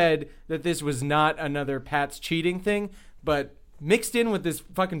everybody said that this was not another Pats cheating thing, but mixed in with this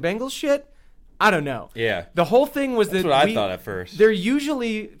fucking Bengals shit, I don't know. Yeah. The whole thing was That's what I thought at first. They're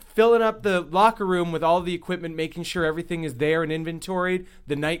usually filling up the locker room with all the equipment, making sure everything is there and inventoried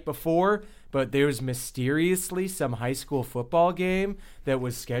the night before. But there was mysteriously some high school football game that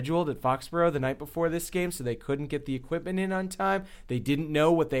was scheduled at Foxborough the night before this game, so they couldn't get the equipment in on time. They didn't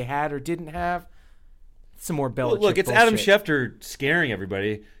know what they had or didn't have. Some more Belichick Look, it's bullshit. Adam Schefter scaring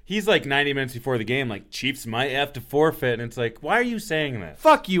everybody. He's like 90 minutes before the game, like, Chiefs might have to forfeit. And it's like, why are you saying this?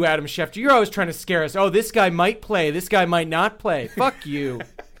 Fuck you, Adam Schefter. You're always trying to scare us. Oh, this guy might play. This guy might not play. Fuck you.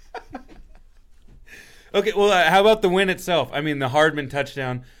 Okay, well, how about the win itself? I mean, the Hardman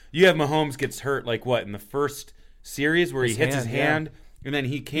touchdown. You have Mahomes gets hurt, like, what, in the first series where he hits his hand, and then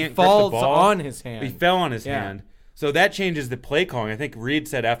he can't grip the falls ball? on his hand. He fell on his hand. So that changes the play calling. I think Reed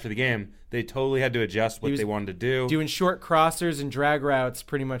said after the game they totally had to adjust what they wanted to do. Doing short crossers and drag routes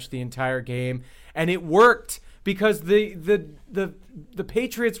pretty much the entire game. And it worked because the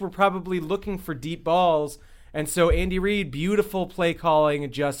Patriots were probably looking for deep balls. And so Andy Reid, beautiful play calling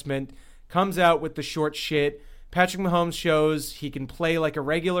adjustment, comes out with the short shit. Patrick Mahomes shows he can play like a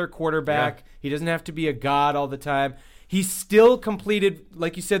regular quarterback. Yeah. He doesn't have to be a god all the time. He still completed,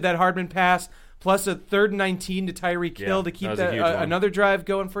 like you said, that Hardman pass, plus a 3rd and 19 to Tyreek Hill to keep another drive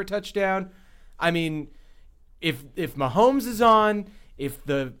going for a touchdown. I mean, if Mahomes is on, if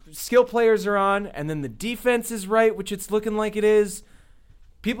the skill players are on, and then the defense is right, which it's looking like it is,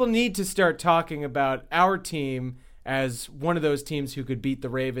 people need to start talking about our team as one of those teams who could beat the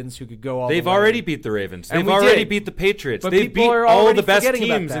Ravens, who could go all the way. They've already beat the Ravens. And They've already beat the Patriots. They've beat all of the best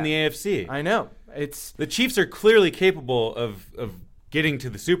teams in the AFC. I know. The Chiefs are clearly capable of getting to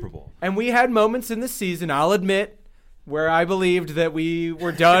the Super Bowl. And we had moments in the season, I'll admit, where I believed that we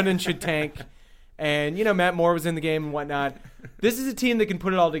were done and should tank. And, Matt Moore was in the game and whatnot. This is a team that can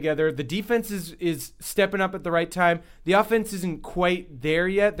put it all together. The defense is stepping up at the right time. The offense isn't quite there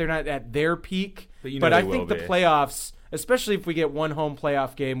yet. They're not at their peak. But I think the playoffs, especially if we get one home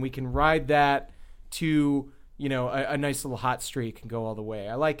playoff game, we can ride that to, a nice little hot streak and go all the way.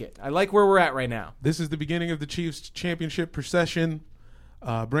 I like it. I like where we're at right now. This is the beginning of the Chiefs championship procession.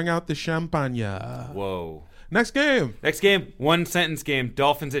 Bring out the champagne. Whoa. Next game. One sentence game.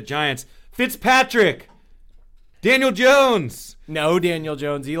 Dolphins at Giants. Fitzpatrick. Daniel Jones. No, Daniel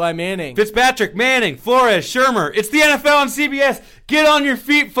Jones. Eli Manning. Fitzpatrick, Manning, Flores, Shermer. It's the NFL on CBS. Get on your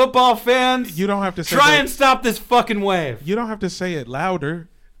feet, football fans. You don't have to say Try and stop this fucking wave. You don't have to say it louder.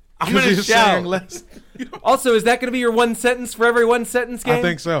 I'm going to shout. Less. Also, is that going to be your one sentence for every one sentence game? I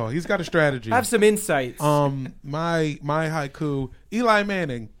think so. He's got a strategy. Have some insights. My haiku, Eli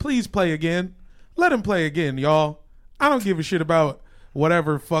Manning, please play again. Let him play again, y'all. I don't give a shit about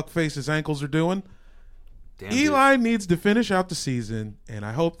whatever fuckface his ankles are doing. Damn, Eli needs to finish out the season, and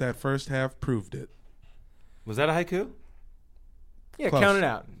I hope that first half proved it. Was that a haiku? Yeah, Close. count it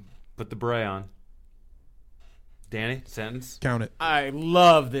out. Put the bray on. Danny, sentence. Count it. I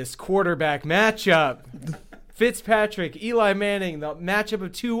love this quarterback matchup. Fitzpatrick, Eli Manning, the matchup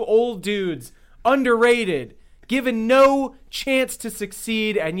of two old dudes, underrated, given no chance to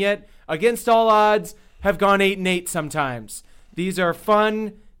succeed, and yet, against all odds, have gone 8-8 sometimes. These are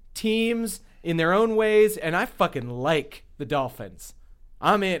fun teams in their own ways, and I fucking like the Dolphins.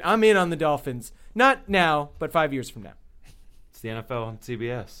 I'm in on the Dolphins. Not now, but 5 years from now. It's the NFL on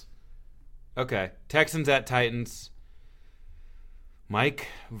CBS. Okay. Texans at Titans. Mike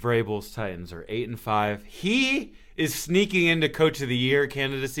Vrabel's Titans are 8-5. He is sneaking into Coach of the Year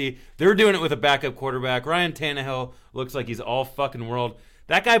candidacy. They're doing it with a backup quarterback. Ryan Tannehill looks like he's all fucking world.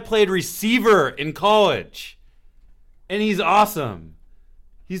 That guy played receiver in college. And he's awesome.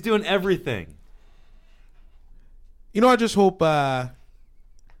 He's doing everything. I just hope we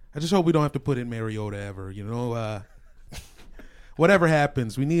don't have to put in Mariota ever. Whatever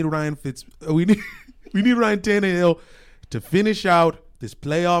happens, we need Ryan Tannehill to finish out this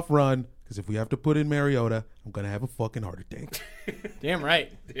playoff run. Because if we have to put in Mariota, I'm gonna have a fucking heart attack. Damn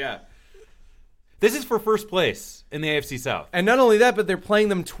right. Yeah. This is for first place in the AFC South. And not only that, but they're playing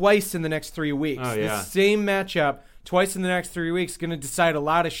them twice in the next 3 weeks. Oh, yeah. The same matchup twice in the next 3 weeks is going to decide a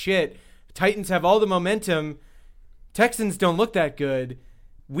lot of shit. Titans have all the momentum. Texans don't look that good.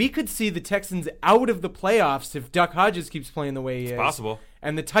 We could see the Texans out of the playoffs if Duck Hodges keeps playing the way he is. Possible.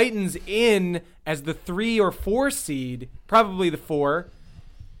 And the Titans in as the 3 or 4 seed, probably the 4.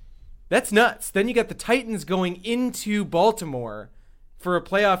 That's nuts. Then you got the Titans going into Baltimore for a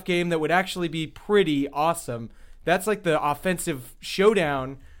playoff game that would actually be pretty awesome. That's like the offensive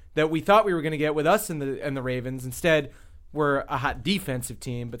showdown that we thought we were going to get with us and the Ravens. Instead, we're a hot defensive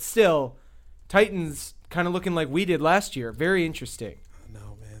team, but still, Titans kind of looking like we did last year. Very interesting.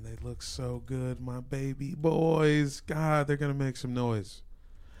 No, man, they look so good, my baby boys. God, they're going to make some noise.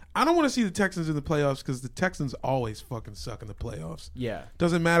 I don't want to see the Texans in the playoffs because the Texans always fucking suck in the playoffs. Yeah.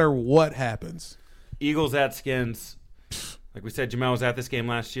 Doesn't matter what happens. Eagles at Skins. Like we said, Jamel was at this game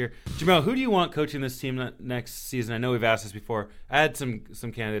last year. Jamel, who do you want coaching this team next season? I know we've asked this before. I had some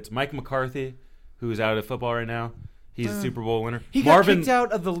candidates. Mike McCarthy, who's out of football right now. He's a Super Bowl winner. He got kicked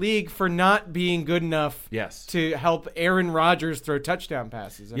out of the league for not being good enough to help Aaron Rodgers throw touchdown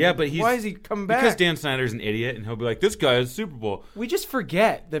passes. But why is he coming back? Because Dan Snyder's an idiot, and he'll be like, this guy is Super Bowl. We just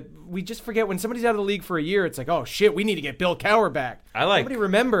forget when somebody's out of the league for a year, it's like, oh, shit, we need to get Bill Cowher back. Nobody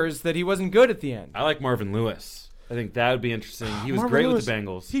remembers that he wasn't good at the end. I like Marvin Lewis. I think that would be interesting. He was Marvin great Lewis, with the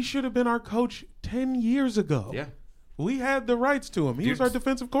Bengals. He should have been our coach 10 years ago. Yeah. We had the rights to him. He was our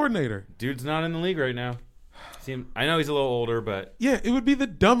defensive coordinator. Dude's not in the league right now. I know he's a little older, but... Yeah, it would be the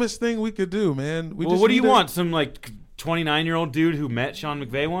dumbest thing we could do, man. What do you want? Some, 29-year-old dude who met Sean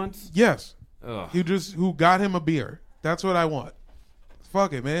McVay once? Yes. Ugh. Who got him a beer. That's what I want.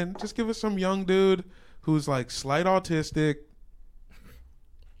 Fuck it, man. Just give us some young dude who's, slight autistic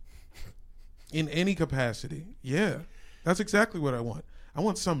in any capacity. Yeah. That's exactly what I want. I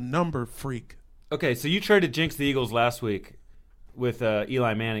want some number freak. Okay, so you tried to jinx the Eagles last week with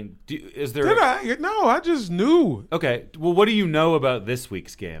Eli Manning. Is there? Did I? No, I just knew. Okay, well, what do you know about this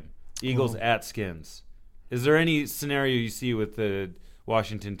week's game? Eagles at Skins. Is there any scenario you see with the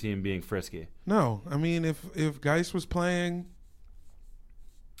Washington team being frisky? No, I mean if Geis was playing,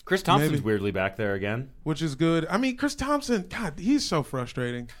 Chris Thompson's weirdly back there again, which is good. I mean, Chris Thompson, God, he's so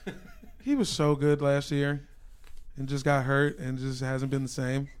frustrating. He was so good last year, and just got hurt, and just hasn't been the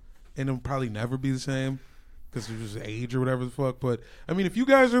same, and it'll probably never be the same. Because of his age or whatever the fuck. But, I mean, if you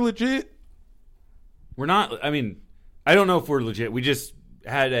guys are legit. We're not. I mean, I don't know if we're legit. We just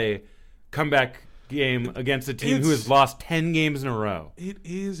had a comeback game against a team who has lost 10 games in a row. It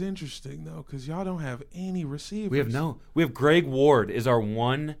is interesting, though, because y'all don't have any receivers. We have Greg Ward is our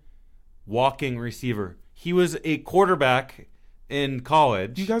one walking receiver. He was a quarterback in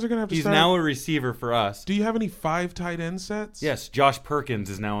college. You guys are gonna have to He's start- now a receiver for us. Do you have any 5 tight end sets? Yes, Josh Perkins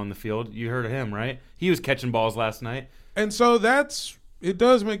is now on the field. You heard of him, right? He was catching balls last night. And so it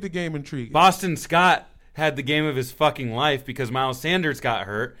does make the game intriguing. Boston Scott had the game of his fucking life because Miles Sanders got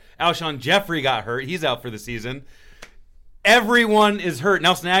hurt. Alshon Jeffrey got hurt. He's out for the season. Everyone is hurt.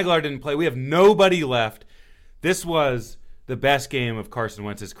 Nelson Aguilar didn't play. We have nobody left. This was the best game of Carson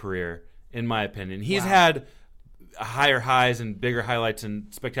Wentz's career, in my opinion. He's had higher highs and bigger highlights and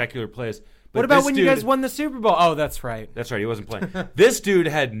spectacular plays. But What about this when dude- you guys won the Super Bowl? Oh, that's right. That's right. He wasn't playing. This dude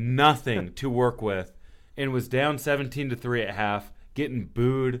had nothing to work with and was down 17-3 at half, getting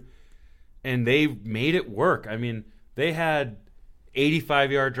booed, and they made it work. I mean, they had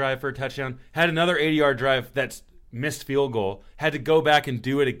 85-yard drive for a touchdown, had another 80-yard drive that's missed field goal, had to go back and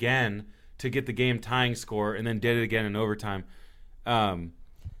do it again to get the game tying score, and then did it again in overtime.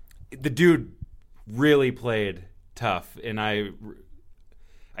 The dude really played tough, and I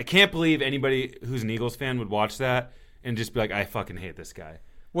can't believe anybody who's an Eagles fan would watch that and just be like, I fucking hate this guy.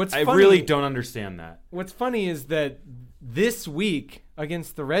 I really don't understand that. What's funny is that this week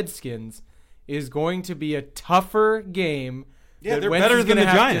against the Redskins is going to be a tougher game. Yeah, that they're Wentz better is than gonna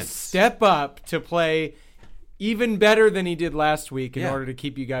the have Giants. To step up to play even better than he did last week in Yeah. order to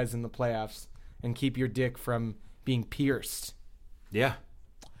keep you guys in the playoffs and keep your dick from being pierced. Yeah.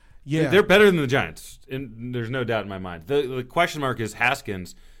 Yeah. They're better than the Giants, and there's no doubt in my mind. The question mark is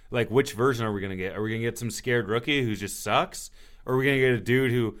Haskins. Like, which version are we going to get? Are we going to get some scared rookie who just sucks? Or are we going to get a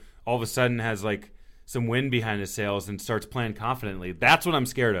dude who all of a sudden has, like, some wind behind his sails and starts playing confidently? That's what I'm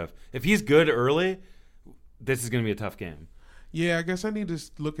scared of. If he's good early, this is going to be a tough game. Yeah, I guess I need to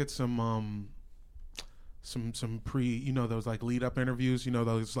look at some pre, those like lead up interviews,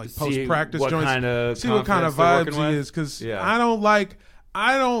 those like See post practice what joints. kind of See what kind of confidence they're vibes working he with. is, because Yeah. I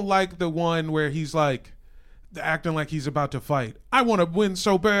don't like the one where he's like acting like he's about to fight. I want to win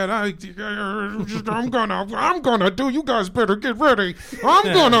so bad. I'm gonna do. You guys better get ready.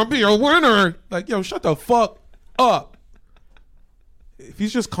 I'm gonna be a winner. Like, yo, shut the fuck up. If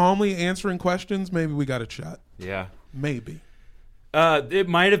he's just calmly answering questions, maybe we got a shot. Yeah. Maybe. It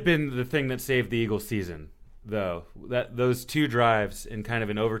might have been the thing that saved the Eagles season, though. Those 2 drives in kind of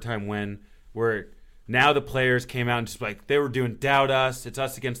an overtime win where now the players came out and just like they were doing doubt us. It's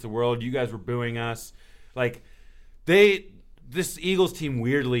us against the world. You guys were booing us. Like this Eagles team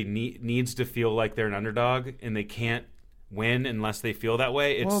weirdly needs to feel like they're an underdog, and they can't win unless they feel that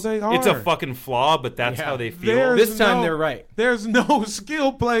way. Well, they are. It's a fucking flaw, but that's how they feel. This time they're right. There's no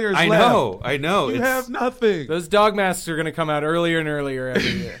skill players I left. know. You have nothing. Those dog masks are going to come out earlier and earlier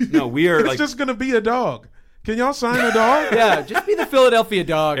every year. No, we are It's like just going to be a dog. Can y'all sign a dog? Yeah, just be the Philadelphia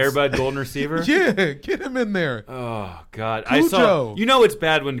Dogs. Airbud golden receiver. Yeah, get him in there. Oh God, I Cujo. saw. It's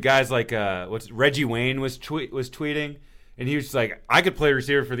bad when guys like Reggie Wayne was tweeting, and he was just like, I could play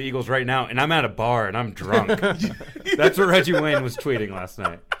receiver for the Eagles right now, and I'm at a bar and I'm drunk. That's what Reggie Wayne was tweeting last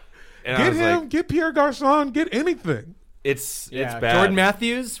night. And I Get was him. like, Get Pierre Garçon. Get anything. it's Yeah, bad. Jordan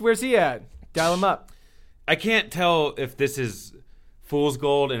Matthews, where's he at? Dial him up. I can't tell if this is fool's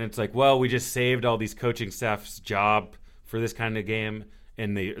gold, and it's like, well, we just saved all these coaching staff's job for this kind of game,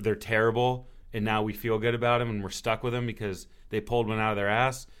 and they're terrible, and now we feel good about them, and we're stuck with them because they pulled one out of their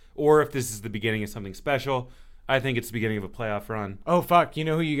ass, or if this is the beginning of something special. I think it's the beginning of a playoff run. Oh, fuck. You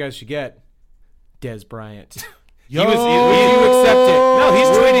know who you guys should get? Des Bryant. Yo, You accept it. No, he's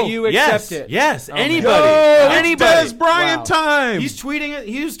tweeting. You yes, accept it. Yes, Oh, anybody, Yo, anybody. Des Bryant Wow. time. He's tweeting it.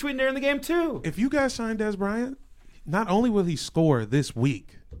 He was tweeting during the game too. If you guys sign Des Bryant, not only will he score this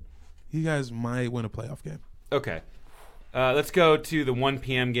week, you guys might win a playoff game. Okay. Let's go to the 1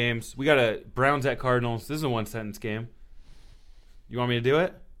 p.m. games. We got a Browns at Cardinals. This is a 1-sentence game. You want me to do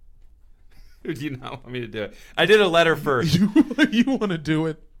it? Or do you not want me to do it? I did a letter first. You want to do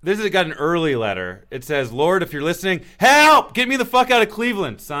it? This has got an early letter. It says, Lord, if you're listening, help! Get me the fuck out of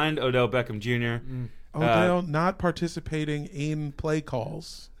Cleveland. Signed, Odell Beckham Jr. Odell not participating in play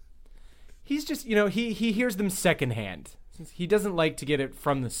calls. He's just, he hears them secondhand. He doesn't like to get it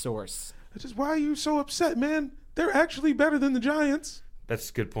from the source. It's just, why are you so upset, man? They're actually better than the Giants. That's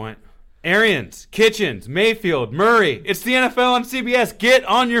a good point. Arians, Kitchens, Mayfield, Murray. It's the NFL on CBS. Get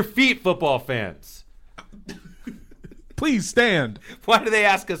on your feet, football fans. Please stand. Why do they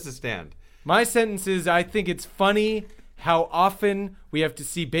ask us to stand? My sentence is, I think it's funny how often we have to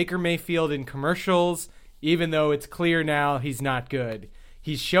see Baker Mayfield in commercials, even though it's clear now he's not good.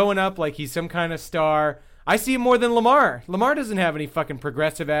 He's showing up like he's some kind of star. I see him more than Lamar. Lamar doesn't have any fucking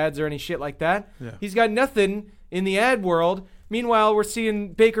progressive ads or any shit like that. Yeah. He's got nothing in the ad world. Meanwhile, we're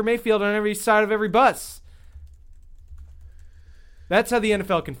seeing Baker Mayfield on every side of every bus. That's how the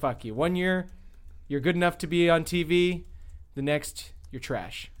NFL can fuck you. 1 year, you're good enough to be on TV. the next you're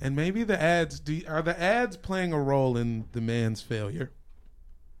trash. And maybe the ads are the ads playing a role in the man's failure?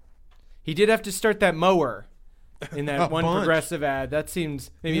 He did have to start that mower in that one bunch. Progressive ad. That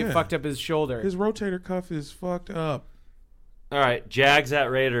seems maybe it fucked up his shoulder. His rotator cuff is fucked up. All right, Jags at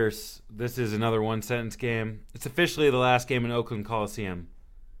Raiders. This is another one-sentence game. It's officially the last game in Oakland Coliseum.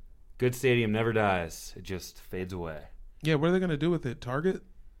 Good stadium never dies. It just fades away. Yeah, what are they going to do with it? Target?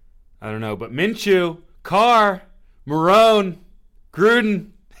 I don't know, but Minshew, Carr, Marone, Gruden,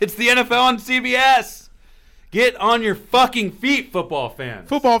 it's the NFL on CBS. Get on your fucking feet, football fans.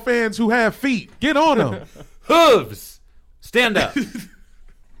 Football fans who have feet, get on them. Hooves, stand up. You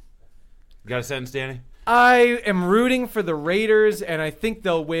got a sentence, Danny? I am rooting for the Raiders, and I think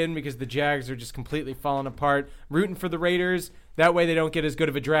they'll win because the Jags are just completely falling apart. Rooting for the Raiders. That way they don't get as good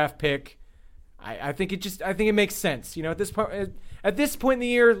of a draft pick. I think it makes sense. You know, at this point in the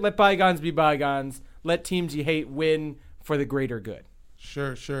year, let bygones be bygones. Let teams you hate win for the greater good.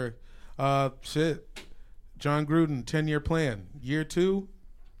 Sure. Shit. John Gruden, 10-year plan. Year 2,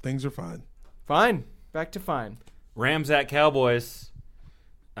 things are fine. Fine. Back to fine. Rams at Cowboys.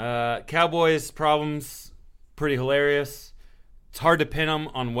 Cowboys problems, pretty hilarious. It's hard to pin them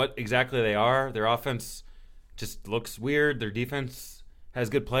on what exactly they are. Their offense just looks weird. Their defense has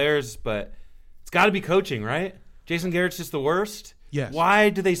good players, but it's got to be coaching, right? Jason Garrett's just the worst? Yes. Why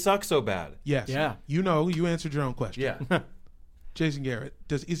do they suck so bad? Yes. Yeah. You answered your own question. Yeah. Jason Garrett,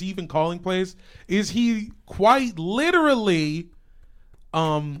 is he even calling plays? Is he quite literally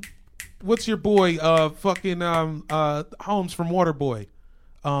what's your boy fucking Holmes from Waterboy?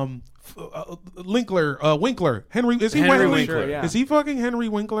 Winkler. Henry Winkler. Sure, yeah. Is he fucking Henry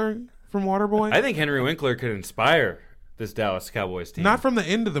Winkler from Waterboy? I think Henry Winkler could inspire this Dallas Cowboys team. Not from the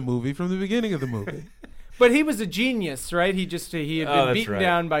end of the movie, from the beginning of the movie. But he was a genius, right? He had been that's beaten right.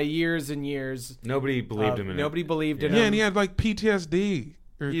 down by years and years. Nobody believed him in Nobody it. believed in Yeah, him. and he had like PTSD.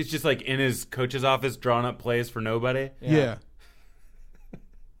 He's just like in his coach's office drawing up plays for nobody. Yeah.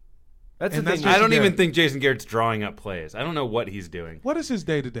 That's And the that's thing. I Jason don't even Garrett. think Jason Garrett's drawing up plays. I don't know what he's doing. What is his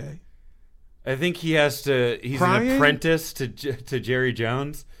day to day? I think he's Crying? an apprentice to Jerry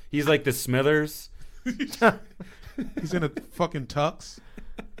Jones. He's like the Smithers. He's in a fucking tux.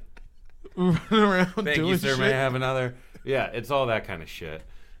 Running around Thank doing you, sir. shit. May I have another? Yeah, it's all that kind of shit.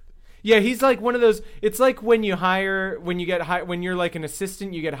 Yeah, he's like one of those. It's like when you're like an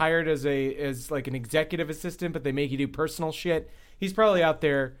assistant, you get hired as like an executive assistant, but they make you do personal shit. He's probably out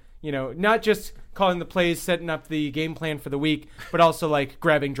there, you know, not just calling the plays, setting up the game plan for the week, but also like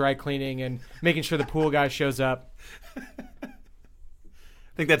grabbing dry cleaning and making sure the pool guy shows up. I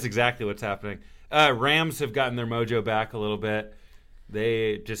think that's exactly what's happening. Rams have gotten their mojo back a little bit.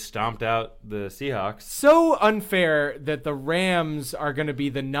 They just stomped out the Seahawks. So unfair that the Rams are going to be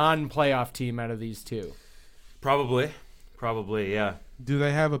the non-playoff team out of these two. Probably, yeah. Do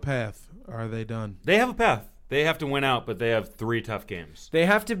they have a path? Or are they done? They have a path. They have to win out, but they have 3 tough games. They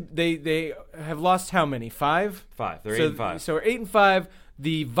have to. They have lost how many? 5? 5. They're 8-5. So 8-5.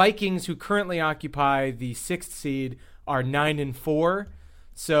 The Vikings, who currently occupy the 6th seed, are 9-4.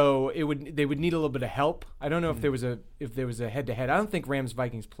 So they would need a little bit of help. I don't know if there was a head-to-head. I don't think Rams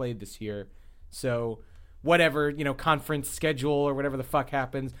Vikings played this year. So whatever, you know, conference schedule or whatever the fuck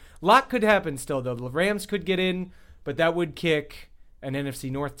happens. Lot could happen still though. The Rams could get in, but that would kick an NFC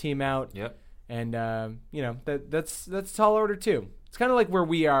North team out. Yep. And you know, that's tall order too. It's kind of like where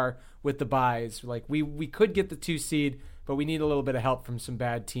we are with the buys. Like we could get the 2 seed, but we need a little bit of help from some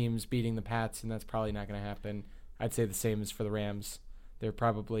bad teams beating the Pats, and that's probably not going to happen. I'd say the same as for the Rams. They're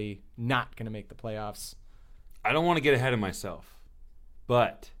probably not going to make the playoffs. I don't want to get ahead of myself,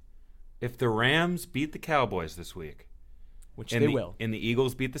 but if the Rams beat the Cowboys this week, Which they will. and the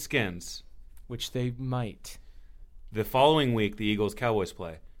Eagles beat the Skins, Which they might. the following week the Eagles-Cowboys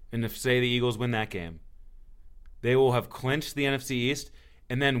play, and if, say, the Eagles win that game, they will have clinched the NFC East,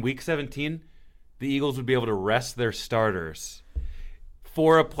 and then week 17, the Eagles would be able to rest their starters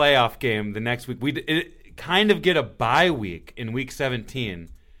for a playoff game the next week. We kind of get a bye week in week 17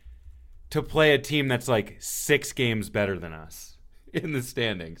 to play a team that's like 6 games better than us in the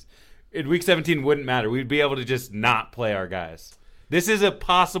standings. In week 17 wouldn't matter. We'd be able to just not play our guys. This is a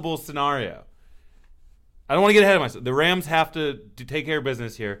possible scenario. I don't want to get ahead of myself. The Rams have to take care of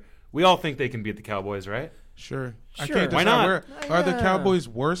business here. We all think they can beat the Cowboys, right? Sure. I Sure. can't Why decide not? Are the Cowboys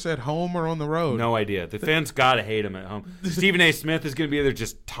worse at home or on the road? No idea. The fans gotta hate him at home. Stephen A. Smith is gonna be there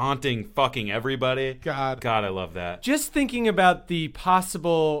just taunting fucking everybody. God, I love that. Just thinking about the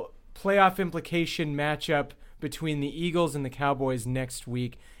possible playoff implication matchup between the Eagles and the Cowboys next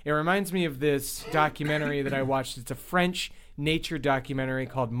week, it reminds me of this documentary that I watched. It's a French nature documentary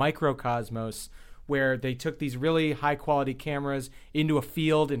called Microcosmos, where they took these really high quality cameras into a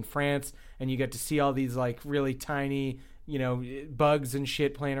field in France, and you get to see all these like really tiny, bugs and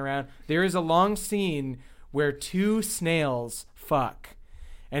shit playing around. There is a long scene where 2 snails fuck.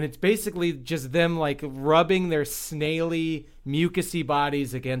 And it's basically just them like rubbing their snaily, mucusy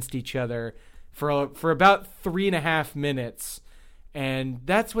bodies against each other for about 3.5 minutes. And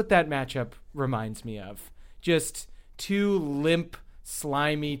that's what that matchup reminds me of. Just 2 limp,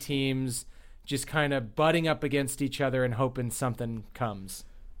 slimy teams just kind of butting up against each other and hoping something comes.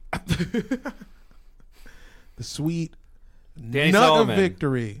 The sweet Danny nut Solomon, of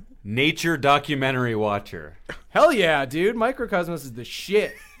victory. nature documentary watcher. Hell yeah, dude. Microcosmos is the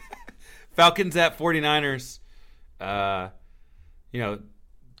shit. Falcons at 49ers. Kyle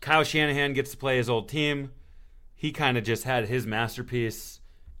Shanahan gets to play his old team. He kind of just had his masterpiece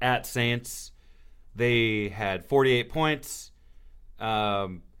at Saints. They had 48 points.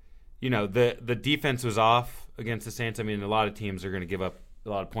 The defense was off against the Saints. I mean, a lot of teams are going to give up a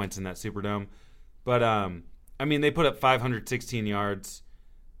lot of points in that Superdome. But, they put up 516 yards.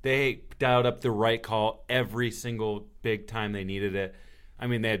 They dialed up the right call every single big time they needed it. I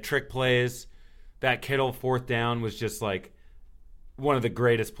mean, they had trick plays. That Kittle 4th down was just like one of the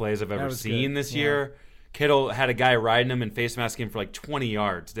greatest plays I've ever seen this year. Kittle had a guy riding him and face masking him for like 20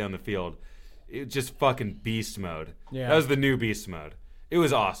 yards down the field. It just fucking beast mode. Yeah. That was the new beast mode. It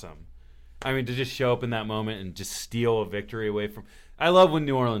was awesome. I mean, to just show up in that moment and just steal a victory away from... I love when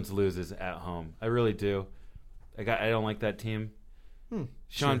New Orleans loses at home. I really do. I don't like that team.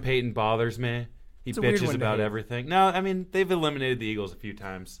 Sean Payton bothers me. He bitches about everything. No, I mean, they've eliminated the Eagles a few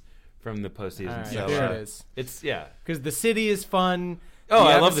times from the postseason. Right, so there it is. Because the city is fun. Oh,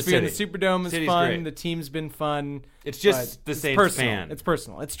 I love the city. The Superdome is fun. Great. The team's been fun. It's just the Saints personal. fan. It's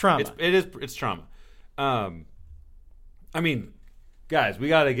personal. It's trauma. It's trauma. Guys, we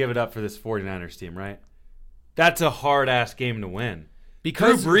got to give it up for this 49ers team, right? That's a hard-ass game to win.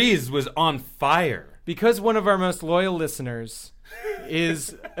 Because Drew Brees was on fire. Because one of our most loyal listeners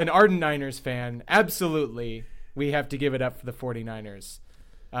is an ardent Niners fan, absolutely, we have to give it up for the 49ers.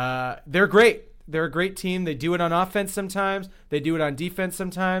 They're great. They're a great team. They do it on offense sometimes. They do it on defense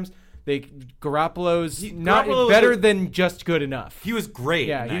sometimes. Garoppolo's better than just good enough. He was great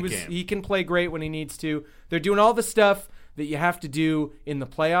in that game. He can play great when he needs to. They're doing all the stuff that you have to do in the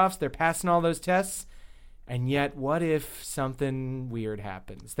playoffs. They're passing all those tests. And yet, what if something weird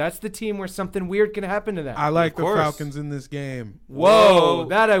happens? That's the team where something weird can happen to them. I like the Falcons in this game. Whoa,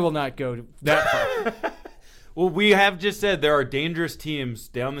 that I will not go that far. Well, we have just said there are dangerous teams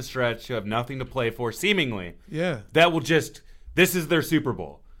down the stretch who have nothing to play for, seemingly. Yeah. That will this is their Super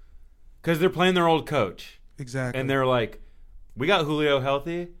Bowl. Because they're playing their old coach. Exactly. And they're like, we got Julio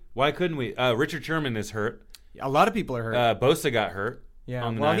healthy. Why couldn't we? Richard Sherman is hurt. A lot of people are hurt. Bosa got hurt. Yeah,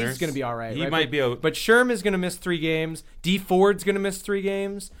 on the well, Niners. he's going to be all right. He might be. But Sherm is going to miss 3 games. D Ford's going to miss 3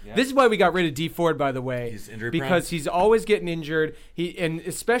 games. Yeah. This is why we got rid of D Ford, by the way. He's injury because prone. He's always getting injured. And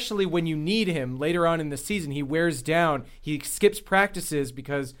especially when you need him later on in the season, he wears down. He skips practices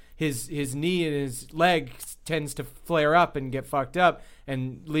because his knee and his leg tends to flare up and get fucked up,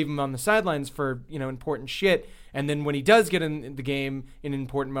 and leave him on the sidelines for important shit. And then when he does get in the game in an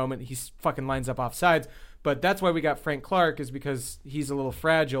important moment, he fucking lines up off sides. But that's why we got Frank Clark, is because he's a little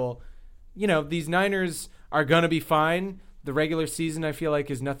fragile. These Niners are going to be fine. The regular season, I feel like,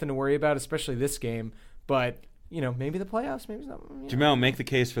 is nothing to worry about, especially this game. But, maybe the playoffs, maybe something. Jamel, make the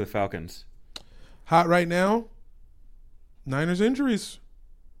case for the Falcons. Hot right now, Niners injuries.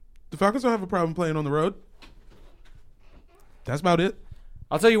 The Falcons don't have a problem playing on the road. That's about it.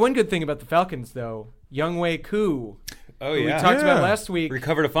 I'll tell you one good thing about the Falcons, though. Younghoe Koo. Oh, yeah. We talked about last week.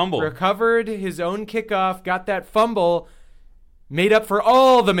 Recovered a fumble. Recovered his own kickoff, got that fumble, made up for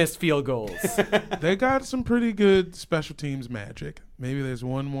all the missed field goals. They got some pretty good special teams magic. Maybe there's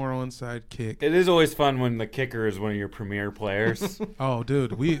one more onside kick. It is always fun when the kicker is one of your premier players. Oh,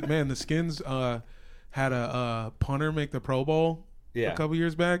 dude. The Skins had a punter make the Pro Bowl a couple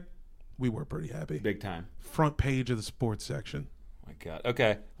years back. We were pretty happy. Big time. Front page of the sports section. God.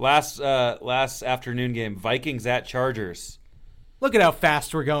 Okay. Last afternoon game, Vikings at Chargers. Look at how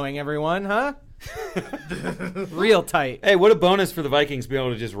fast we're going, everyone, huh? Real tight. Hey, what a bonus for the Vikings to be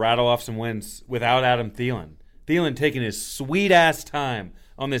able to just rattle off some wins without Adam Thielen. Thielen taking his sweet-ass time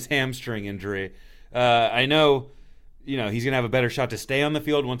on this hamstring injury. I know, he's going to have a better shot to stay on the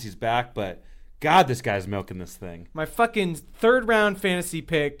field once he's back, but God, this guy's milking this thing. My fucking 3rd-round fantasy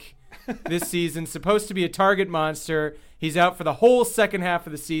pick this season, supposed to be a target monster. He's out for the whole second half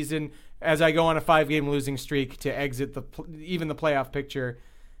of the season as I go on a 5-game losing streak to exit even the playoff picture.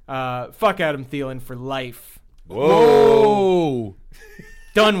 Fuck Adam Thielen for life. Whoa.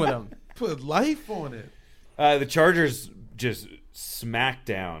 Done with him. Put life on it. The Chargers just smacked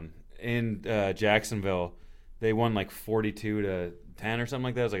down in Jacksonville. They won like 42-10 or something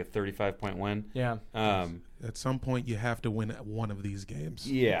like that. It was like a 35-point win. Yeah. At some point, you have to win one of these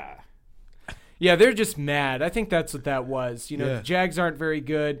games. Yeah. Yeah, they're just mad. I think that's what that was. You know, Yeah. the Jags aren't very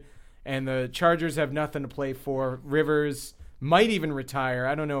good, and the Chargers have nothing to play for. Rivers might even retire.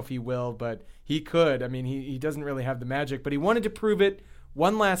 I don't know if he will, but he could. I mean, he doesn't really have the magic, but he wanted to prove it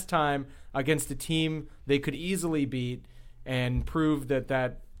one last time against a team they could easily beat and prove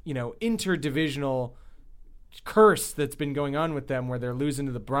that interdivisional curse that's been going on with them, where they're losing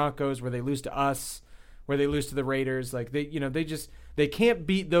to the Broncos, where they lose to us, where they lose to the Raiders. Like they can't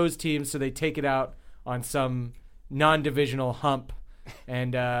beat those teams, so they take it out on some non-divisional hump.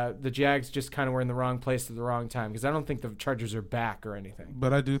 And the Jags just kind of were in the wrong place at the wrong time, because I don't think the Chargers are back or anything.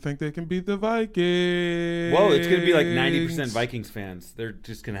 But I do think they can beat the Vikings. Whoa, it's going to be like 90% Vikings fans. They're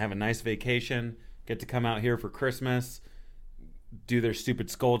just going to have a nice vacation, get to come out here for Christmas, do their stupid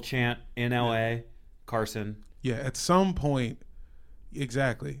skull chant in L.A., Carson. Yeah, at some point,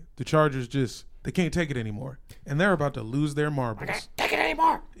 exactly. The Chargers they can't take it anymore. And they're about to lose their marbles. I can't take it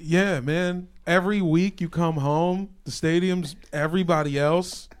anymore. Yeah, man. Every week you come home, the stadium's everybody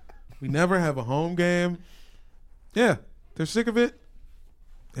else. We never have a home game. Yeah, they're sick of it.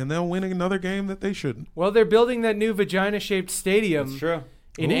 And they'll win another game that they shouldn't. Well, they're building that new vagina-shaped stadium That's true.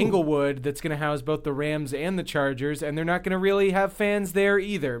 in Ooh. Englewood that's going to house both the Rams and the Chargers, and they're not going to really have fans there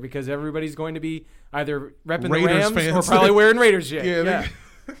either, because everybody's going to be either repping Raiders the Rams fans. or probably wearing Raiders shit. Yeah,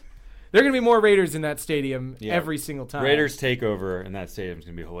 There are going to be more Raiders in that stadium Yeah. every single time. Raiders takeover in that stadium is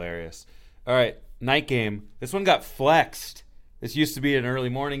going to be hilarious. All right, night game. This one got flexed. This used to be an early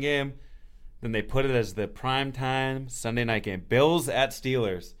morning game. Then they put it as the prime time Sunday night game. Bills at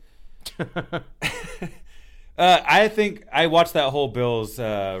Steelers. I think I watched that whole Bills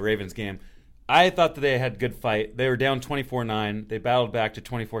Ravens game. I thought that they had a good fight. They were down 24-9. They battled back to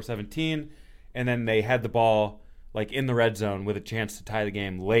 24-17, and then they had the ball like in the red zone with a chance to tie the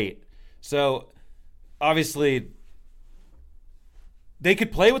game late. So obviously they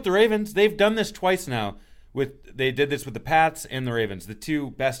could play with the Ravens. They've done this twice now. They did this with the Pats and the Ravens, the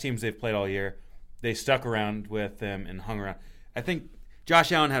two best teams they've played all year. They stuck around with them and hung around. I think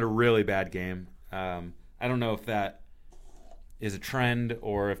Josh Allen had a really bad game. I don't know if that is a trend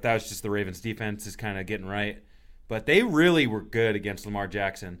or if that was just the Ravens defense is kind of getting right. But they really were good against Lamar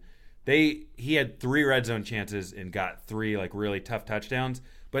Jackson. He had 3 red zone chances and got 3 like really tough touchdowns.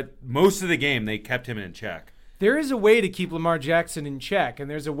 But most of the game, they kept him in check. There is a way to keep Lamar Jackson in check,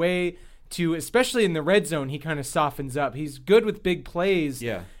 and there's a way to, especially in the red zone, he kind of softens up. He's good with big plays,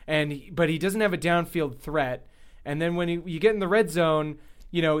 Yeah. but he doesn't have a downfield threat. And then when you get in the red zone,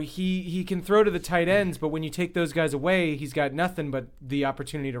 he can throw to the tight ends, but when you take those guys away, he's got nothing but the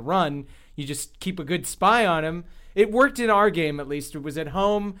opportunity to run. You just keep a good spy on him. It worked in our game, at least. It was at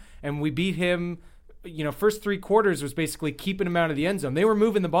home, and we beat him. First 3 quarters was basically keeping him out of the end zone. They were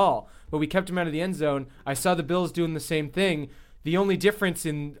moving the ball, but we kept him out of the end zone. I saw the Bills doing the same thing. The only difference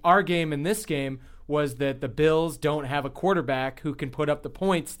in our game and this game was that the Bills don't have a quarterback who can put up the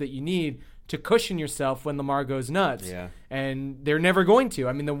points that you need to cushion yourself when Lamar goes nuts. Yeah. And they're never going to.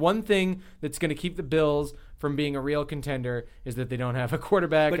 I mean, the one thing that's going to keep the Bills from being a real contender is that they don't have a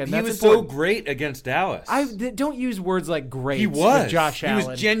quarterback. But and he that's was important. so great against Dallas. Don't use words like great. He was. With Josh Allen. He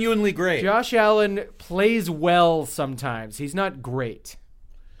was genuinely great. Josh Allen plays well sometimes. He's not great.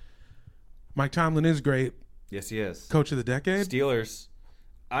 Mike Tomlin is great. Yes, he is. Coach of the decade. Steelers.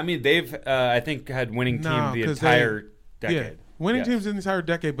 I mean, they've, I think, had winning team No, the 'cause entire Yeah, decade. winning Yes. teams the entire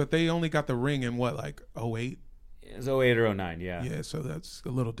decade, but they only got the ring in what, like 08? It was 08 or 09, yeah. Yeah, so that's a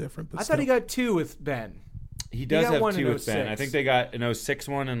little different. But I thought he still. got 2 with Ben. He does got have one 2 in with Ben. 06. I think they got an 06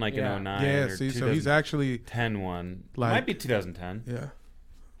 one and like Yeah. an 09 Yeah, or see, so he's actually 2010 one. like- Might be 2010. yeah.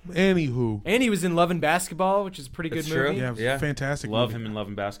 Anywho, And he was in Love and Basketball, which is a pretty That's good true. movie. yeah, it was a fantastic. Love movie. him and Love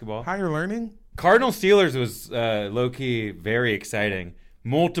and Basketball. Higher learning. Cardinal Steelers was low-key very exciting.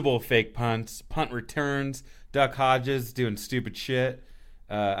 Multiple fake punts, punt returns, Duck Hodges doing stupid shit.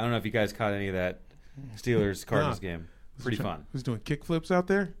 I don't know if you guys caught any of that Steelers-Cardinals game. Pretty fun. Who's doing kick flips out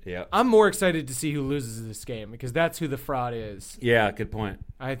there? Yeah. I'm more excited to see who loses this game because that's who the fraud is. Yeah, good point.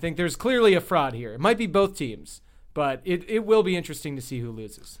 I think there's clearly a fraud here. It might be both teams, but it will be interesting to see who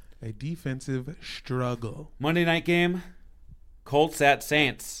loses. A defensive struggle. Monday night game, Colts at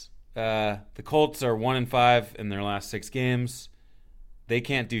Saints. The Colts are 1-5 in their last 6 games. They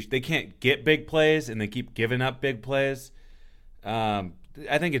can't get big plays, and they keep giving up big plays. I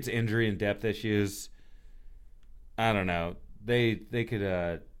think it's injury and depth issues. I don't know. They could.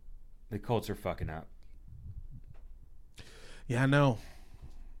 The Colts are fucking up. Yeah, I know.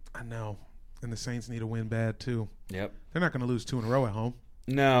 I know. And the Saints need a win bad, too. Yep. They're not going to lose 2 in a row at home.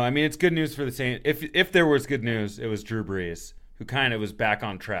 No, I mean, it's good news for the Saints. If there was good news, it was Drew Brees, who kind of was back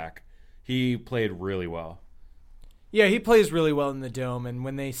on track. He played really well. Yeah, he plays really well in the Dome, and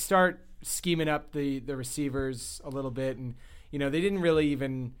when they start scheming up the receivers a little bit, and they didn't really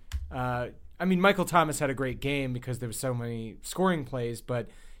even Michael Thomas had a great game because there was so many scoring plays, but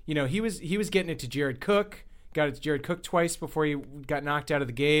he was getting it to Jared Cook, got it to Jared Cook twice before he got knocked out of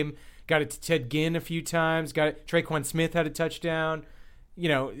the game, got it to Ted Ginn a few times, Traquan Smith had a touchdown.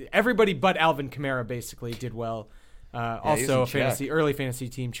 Everybody but Alvin Kamara basically did well. Also a early fantasy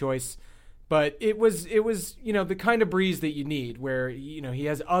team choice. But it was the kind of Breeze that you need, where he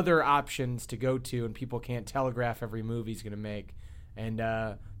has other options to go to, and people can't telegraph every move he's going to make. And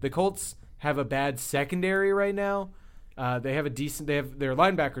the Colts have a bad secondary right now. They have their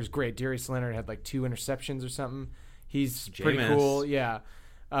linebackers great. Darius Leonard had like 2 interceptions or something. He's pretty cool, yeah.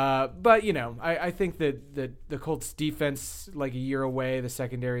 But I think that the Colts defense, like a year away, the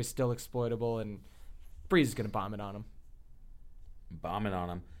secondary is still exploitable, and Breeze is going to bomb it on him.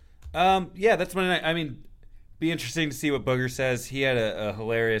 Yeah, that's when be interesting to see what Booger says. He had a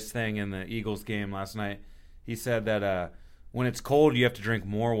hilarious thing in the Eagles game last night. He said that when it's cold, you have to drink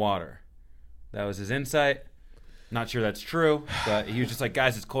more water. That was his insight. Not sure that's true, but he was just like,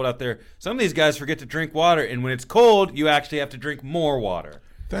 guys, it's cold out there. Some of these guys forget to drink water, and when it's cold, you actually have to drink more water.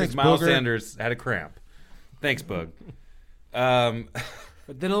 Thanks, Miles Booger. Sanders had a cramp. Thanks, Boog. But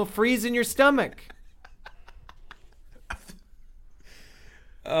then it'll freeze in your stomach.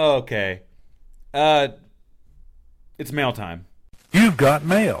 Okay. It's mail time. You've got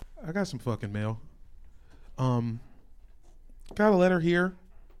mail. I got some fucking mail. Got a letter here.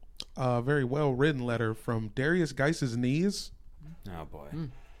 A very well-written letter from Darius Geis's knees. Oh, boy.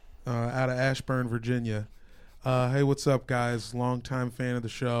 Out of Ashburn, Virginia. Hey, what's up, guys? Longtime fan of the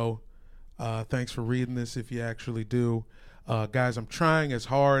show. Thanks for reading this if you actually do. Guys, I'm trying as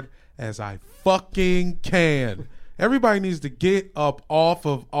hard as I fucking can. Everybody needs to get up off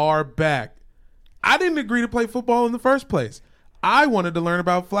of our back. I didn't agree to play football in the first place. I wanted to learn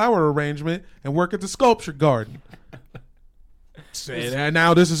about flower arrangement and work at the sculpture garden. Say that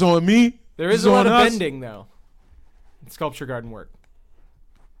now. This is on me. There is a lot of bending, though, in sculpture garden work.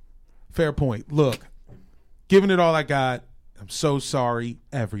 Fair point. Look, giving it all I got. I'm so sorry,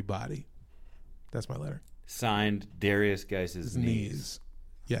 everybody. That's my letter. Signed, Darius Geis's knees.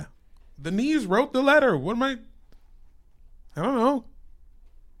 Yeah. The knees wrote the letter. What am I don't know.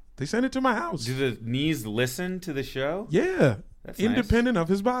 They sent it to my house. Do the knees listen to the show? Yeah. That's independent of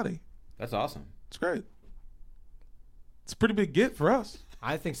his body. That's awesome. It's great. It's a pretty big get for us.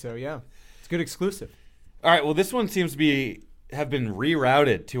 I think so, yeah. It's good exclusive. All right, well, this one seems to have been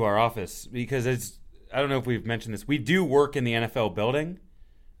rerouted to our office because I don't know if we've mentioned this. We do work in the NFL building,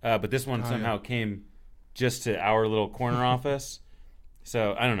 but this one somehow came just to our little corner office.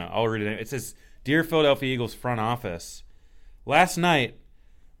 So, I don't know. I'll read it. It says, Dear Philadelphia Eagles front office, last night,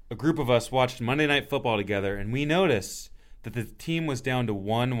 a group of us watched Monday Night Football together, and we noticed that the team was down to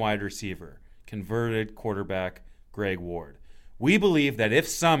one wide receiver, converted quarterback Greg Ward. We believe that if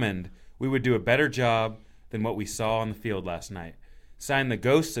summoned, we would do a better job than what we saw on the field last night. Signed the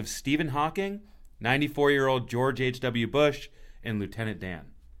ghosts of Stephen Hawking, 94-year-old George H.W. Bush, and Lieutenant Dan.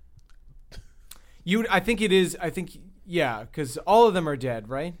 I think, because all of them are dead,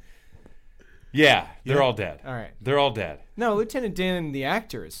 right? Yeah, they're all dead. All right. They're all dead. No, Lieutenant Dan, the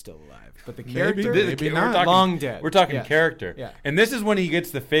actor, is still alive, but the character, maybe not. Long dead. We're talking Yes. character. Yeah. And this is when he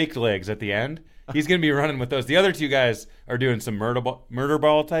gets the fake legs at the end. He's going to be running with those. The other two guys are doing some murder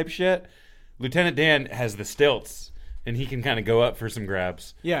ball type shit. Lieutenant Dan has the stilts, and he can kind of go up for some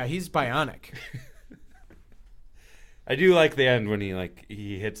grabs. Yeah, he's bionic. I do like the end when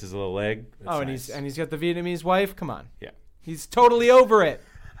he hits his little leg. That's nice. and he's got the Vietnamese wife. Come on. Yeah. He's totally over it.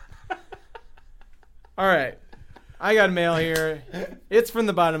 All right. I got mail here. It's from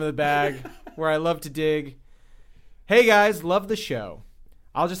the bottom of the bag where I love to dig. Hey, guys. Love the show.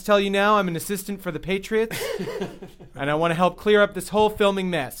 I'll just tell you now, I'm an assistant for the Patriots, and I want to help clear up this whole filming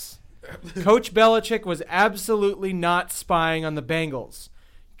mess. Coach Belichick was absolutely not spying on the Bengals.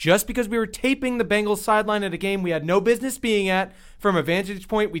 Just because we were taping the Bengals sideline at a game we had no business being at from a vantage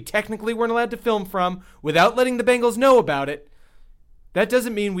point we technically weren't allowed to film from without letting the Bengals know about it, that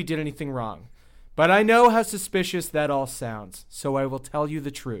doesn't mean we did anything wrong. But I know how suspicious that all sounds, so I will tell you the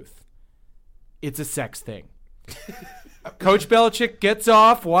truth. It's a sex thing. Coach Belichick gets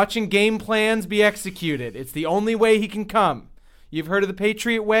off watching game plans be executed. It's the only way he can come. You've heard of the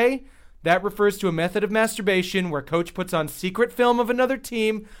Patriot Way? That refers to a method of masturbation where coach puts on secret film of another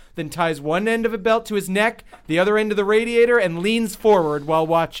team, then ties one end of a belt to his neck, the other end to the radiator, and leans forward while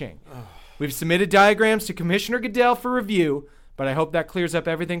watching. We've submitted diagrams to Commissioner Goodell for review, but I hope that clears up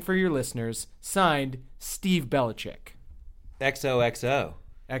everything for your listeners. Signed, Steve Belichick. XOXO.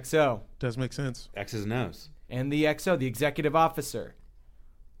 XO. Does make sense. X's and O's. And the XO, the executive officer.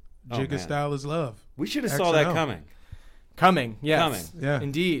 Jigga man. style is love. We should have X saw and that O. coming. Coming, yes. Coming. Yeah.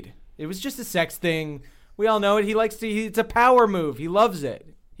 Indeed. It was just a sex thing. We all know it. He likes to, it's a power move. He loves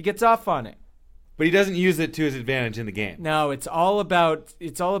it. He gets off on it. But he doesn't use it to his advantage in the game. No, it's all about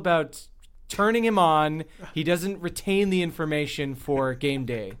turning him on. He doesn't retain the information for game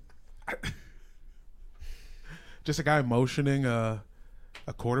day. Just a guy motioning a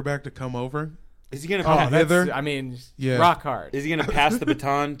quarterback to come over. Is he going Oh, to that's- Heather? I mean, Yeah. rock hard. Is he going to pass the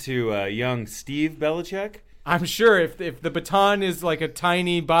baton to young Steve Belichick? I'm sure if the baton is like a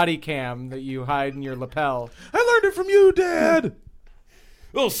tiny body cam that you hide in your lapel. I learned it from you, Dad.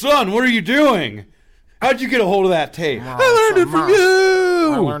 Oh, son, what are you doing? How'd you get a hold of that tape? I learned it from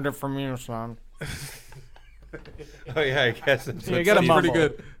you. learned it from you, son. Oh, yeah, I guess that's Yeah, you what gotta Steve- mumble. Pretty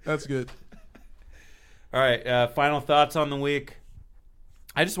good. That's good. All right, final thoughts on the week.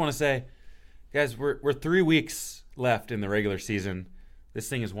 I just want to say, guys, we're 3 weeks left in the regular season. This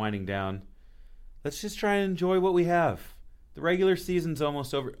thing is winding down. Let's just try and enjoy what we have. The regular season's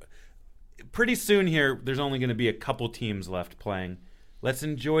almost over. Pretty soon here, there's only going to be a couple teams left playing. Let's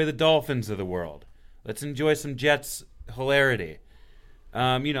enjoy the Dolphins of the world. Let's enjoy some Jets hilarity.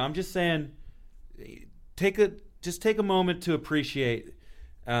 I'm just saying, take a moment to appreciate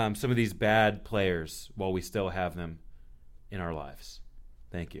some of these bad players while we still have them in our lives.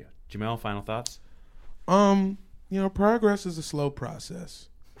 Thank you. Jamel, final thoughts? Progress is a slow process.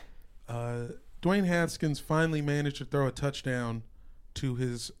 Dwayne Haskins finally managed to throw a touchdown to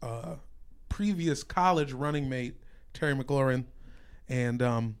his previous college running mate, Terry McLaurin. And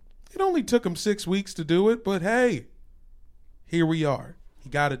it only took him 6 weeks to do it, but hey, here we are. He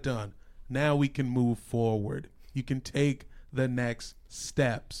got it done. Now we can move forward. You can take the next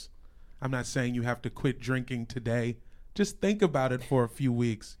steps. I'm not saying you have to quit drinking today. Just think about it for a few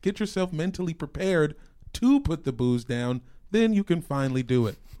weeks. Get yourself mentally prepared to put the booze down. Then you can finally do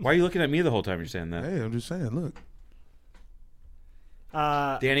it. Why are you looking at me the whole time you're saying that? Hey, I'm just saying, look.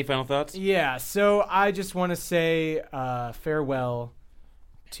 Danny, final thoughts? Yeah, so I just want to say farewell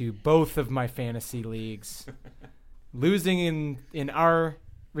to both of my fantasy leagues. Losing in our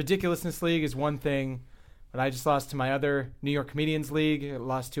ridiculousness league is one thing, but I just lost to my other New York Comedians league. I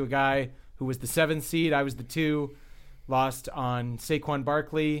lost to a guy who was the 7th seed. I was the 2. Lost on Saquon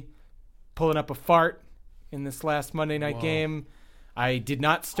Barkley pulling up a fart in this last Monday night game. I did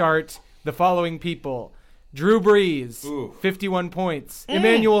not start the following people. Drew Brees, 51 points.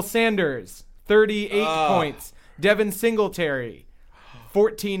 Emmanuel Sanders, 38 points. Devin Singletary,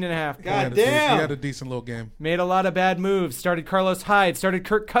 14.5 points. God He damn. had a decent little game. Made a lot of bad moves. Started Carlos Hyde. Started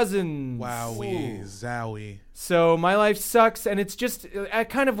Kirk Cousins. Wowie, zowie. So my life sucks, and it's just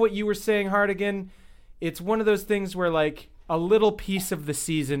kind of what you were saying, Hardigan. It's one of those things where, like, a little piece of the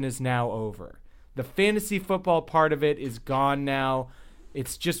season is now over. The fantasy football part of it is gone now.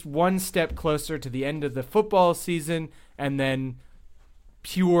 It's just one step closer to the end of the football season, and then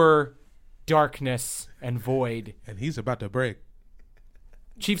pure darkness and void. And he's about to break.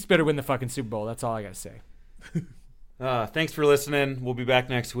 Chiefs better win the fucking Super Bowl. That's all I got to say. Thanks for listening. We'll be back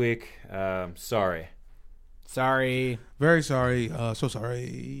next week. Sorry. Sorry. Very sorry. So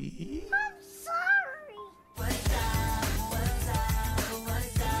sorry.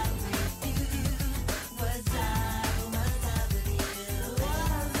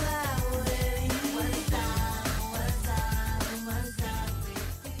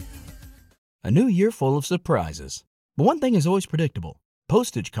 A new year full of surprises. But one thing is always predictable.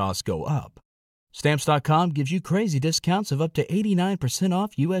 Postage costs go up. Stamps.com gives you crazy discounts of up to 89%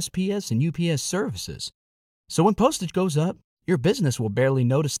 off USPS and UPS services. So when postage goes up, your business will barely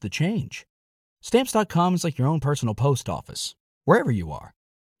notice the change. Stamps.com is like your own personal post office, wherever you are.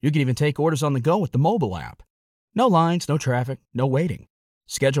 You can even take orders on the go with the mobile app. No lines, no traffic, no waiting.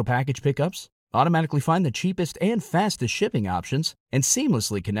 Schedule package pickups, automatically find the cheapest and fastest shipping options, and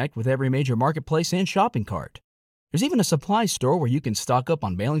seamlessly connect with every major marketplace and shopping cart. There's even a supply store where you can stock up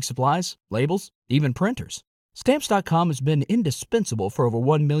on mailing supplies, labels, even printers. Stamps.com has been indispensable for over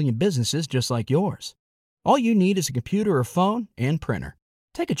 1 million businesses just like yours. All you need is a computer or phone and printer.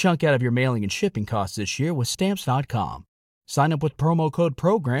 Take a chunk out of your mailing and shipping costs this year with Stamps.com. Sign up with promo code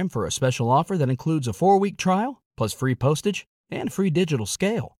PROGRAM for a special offer that includes a 4-week trial, plus free postage and free digital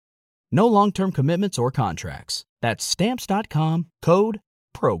scale. No long-term commitments or contracts. That's Stamps.com, code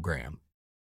PROGRAM.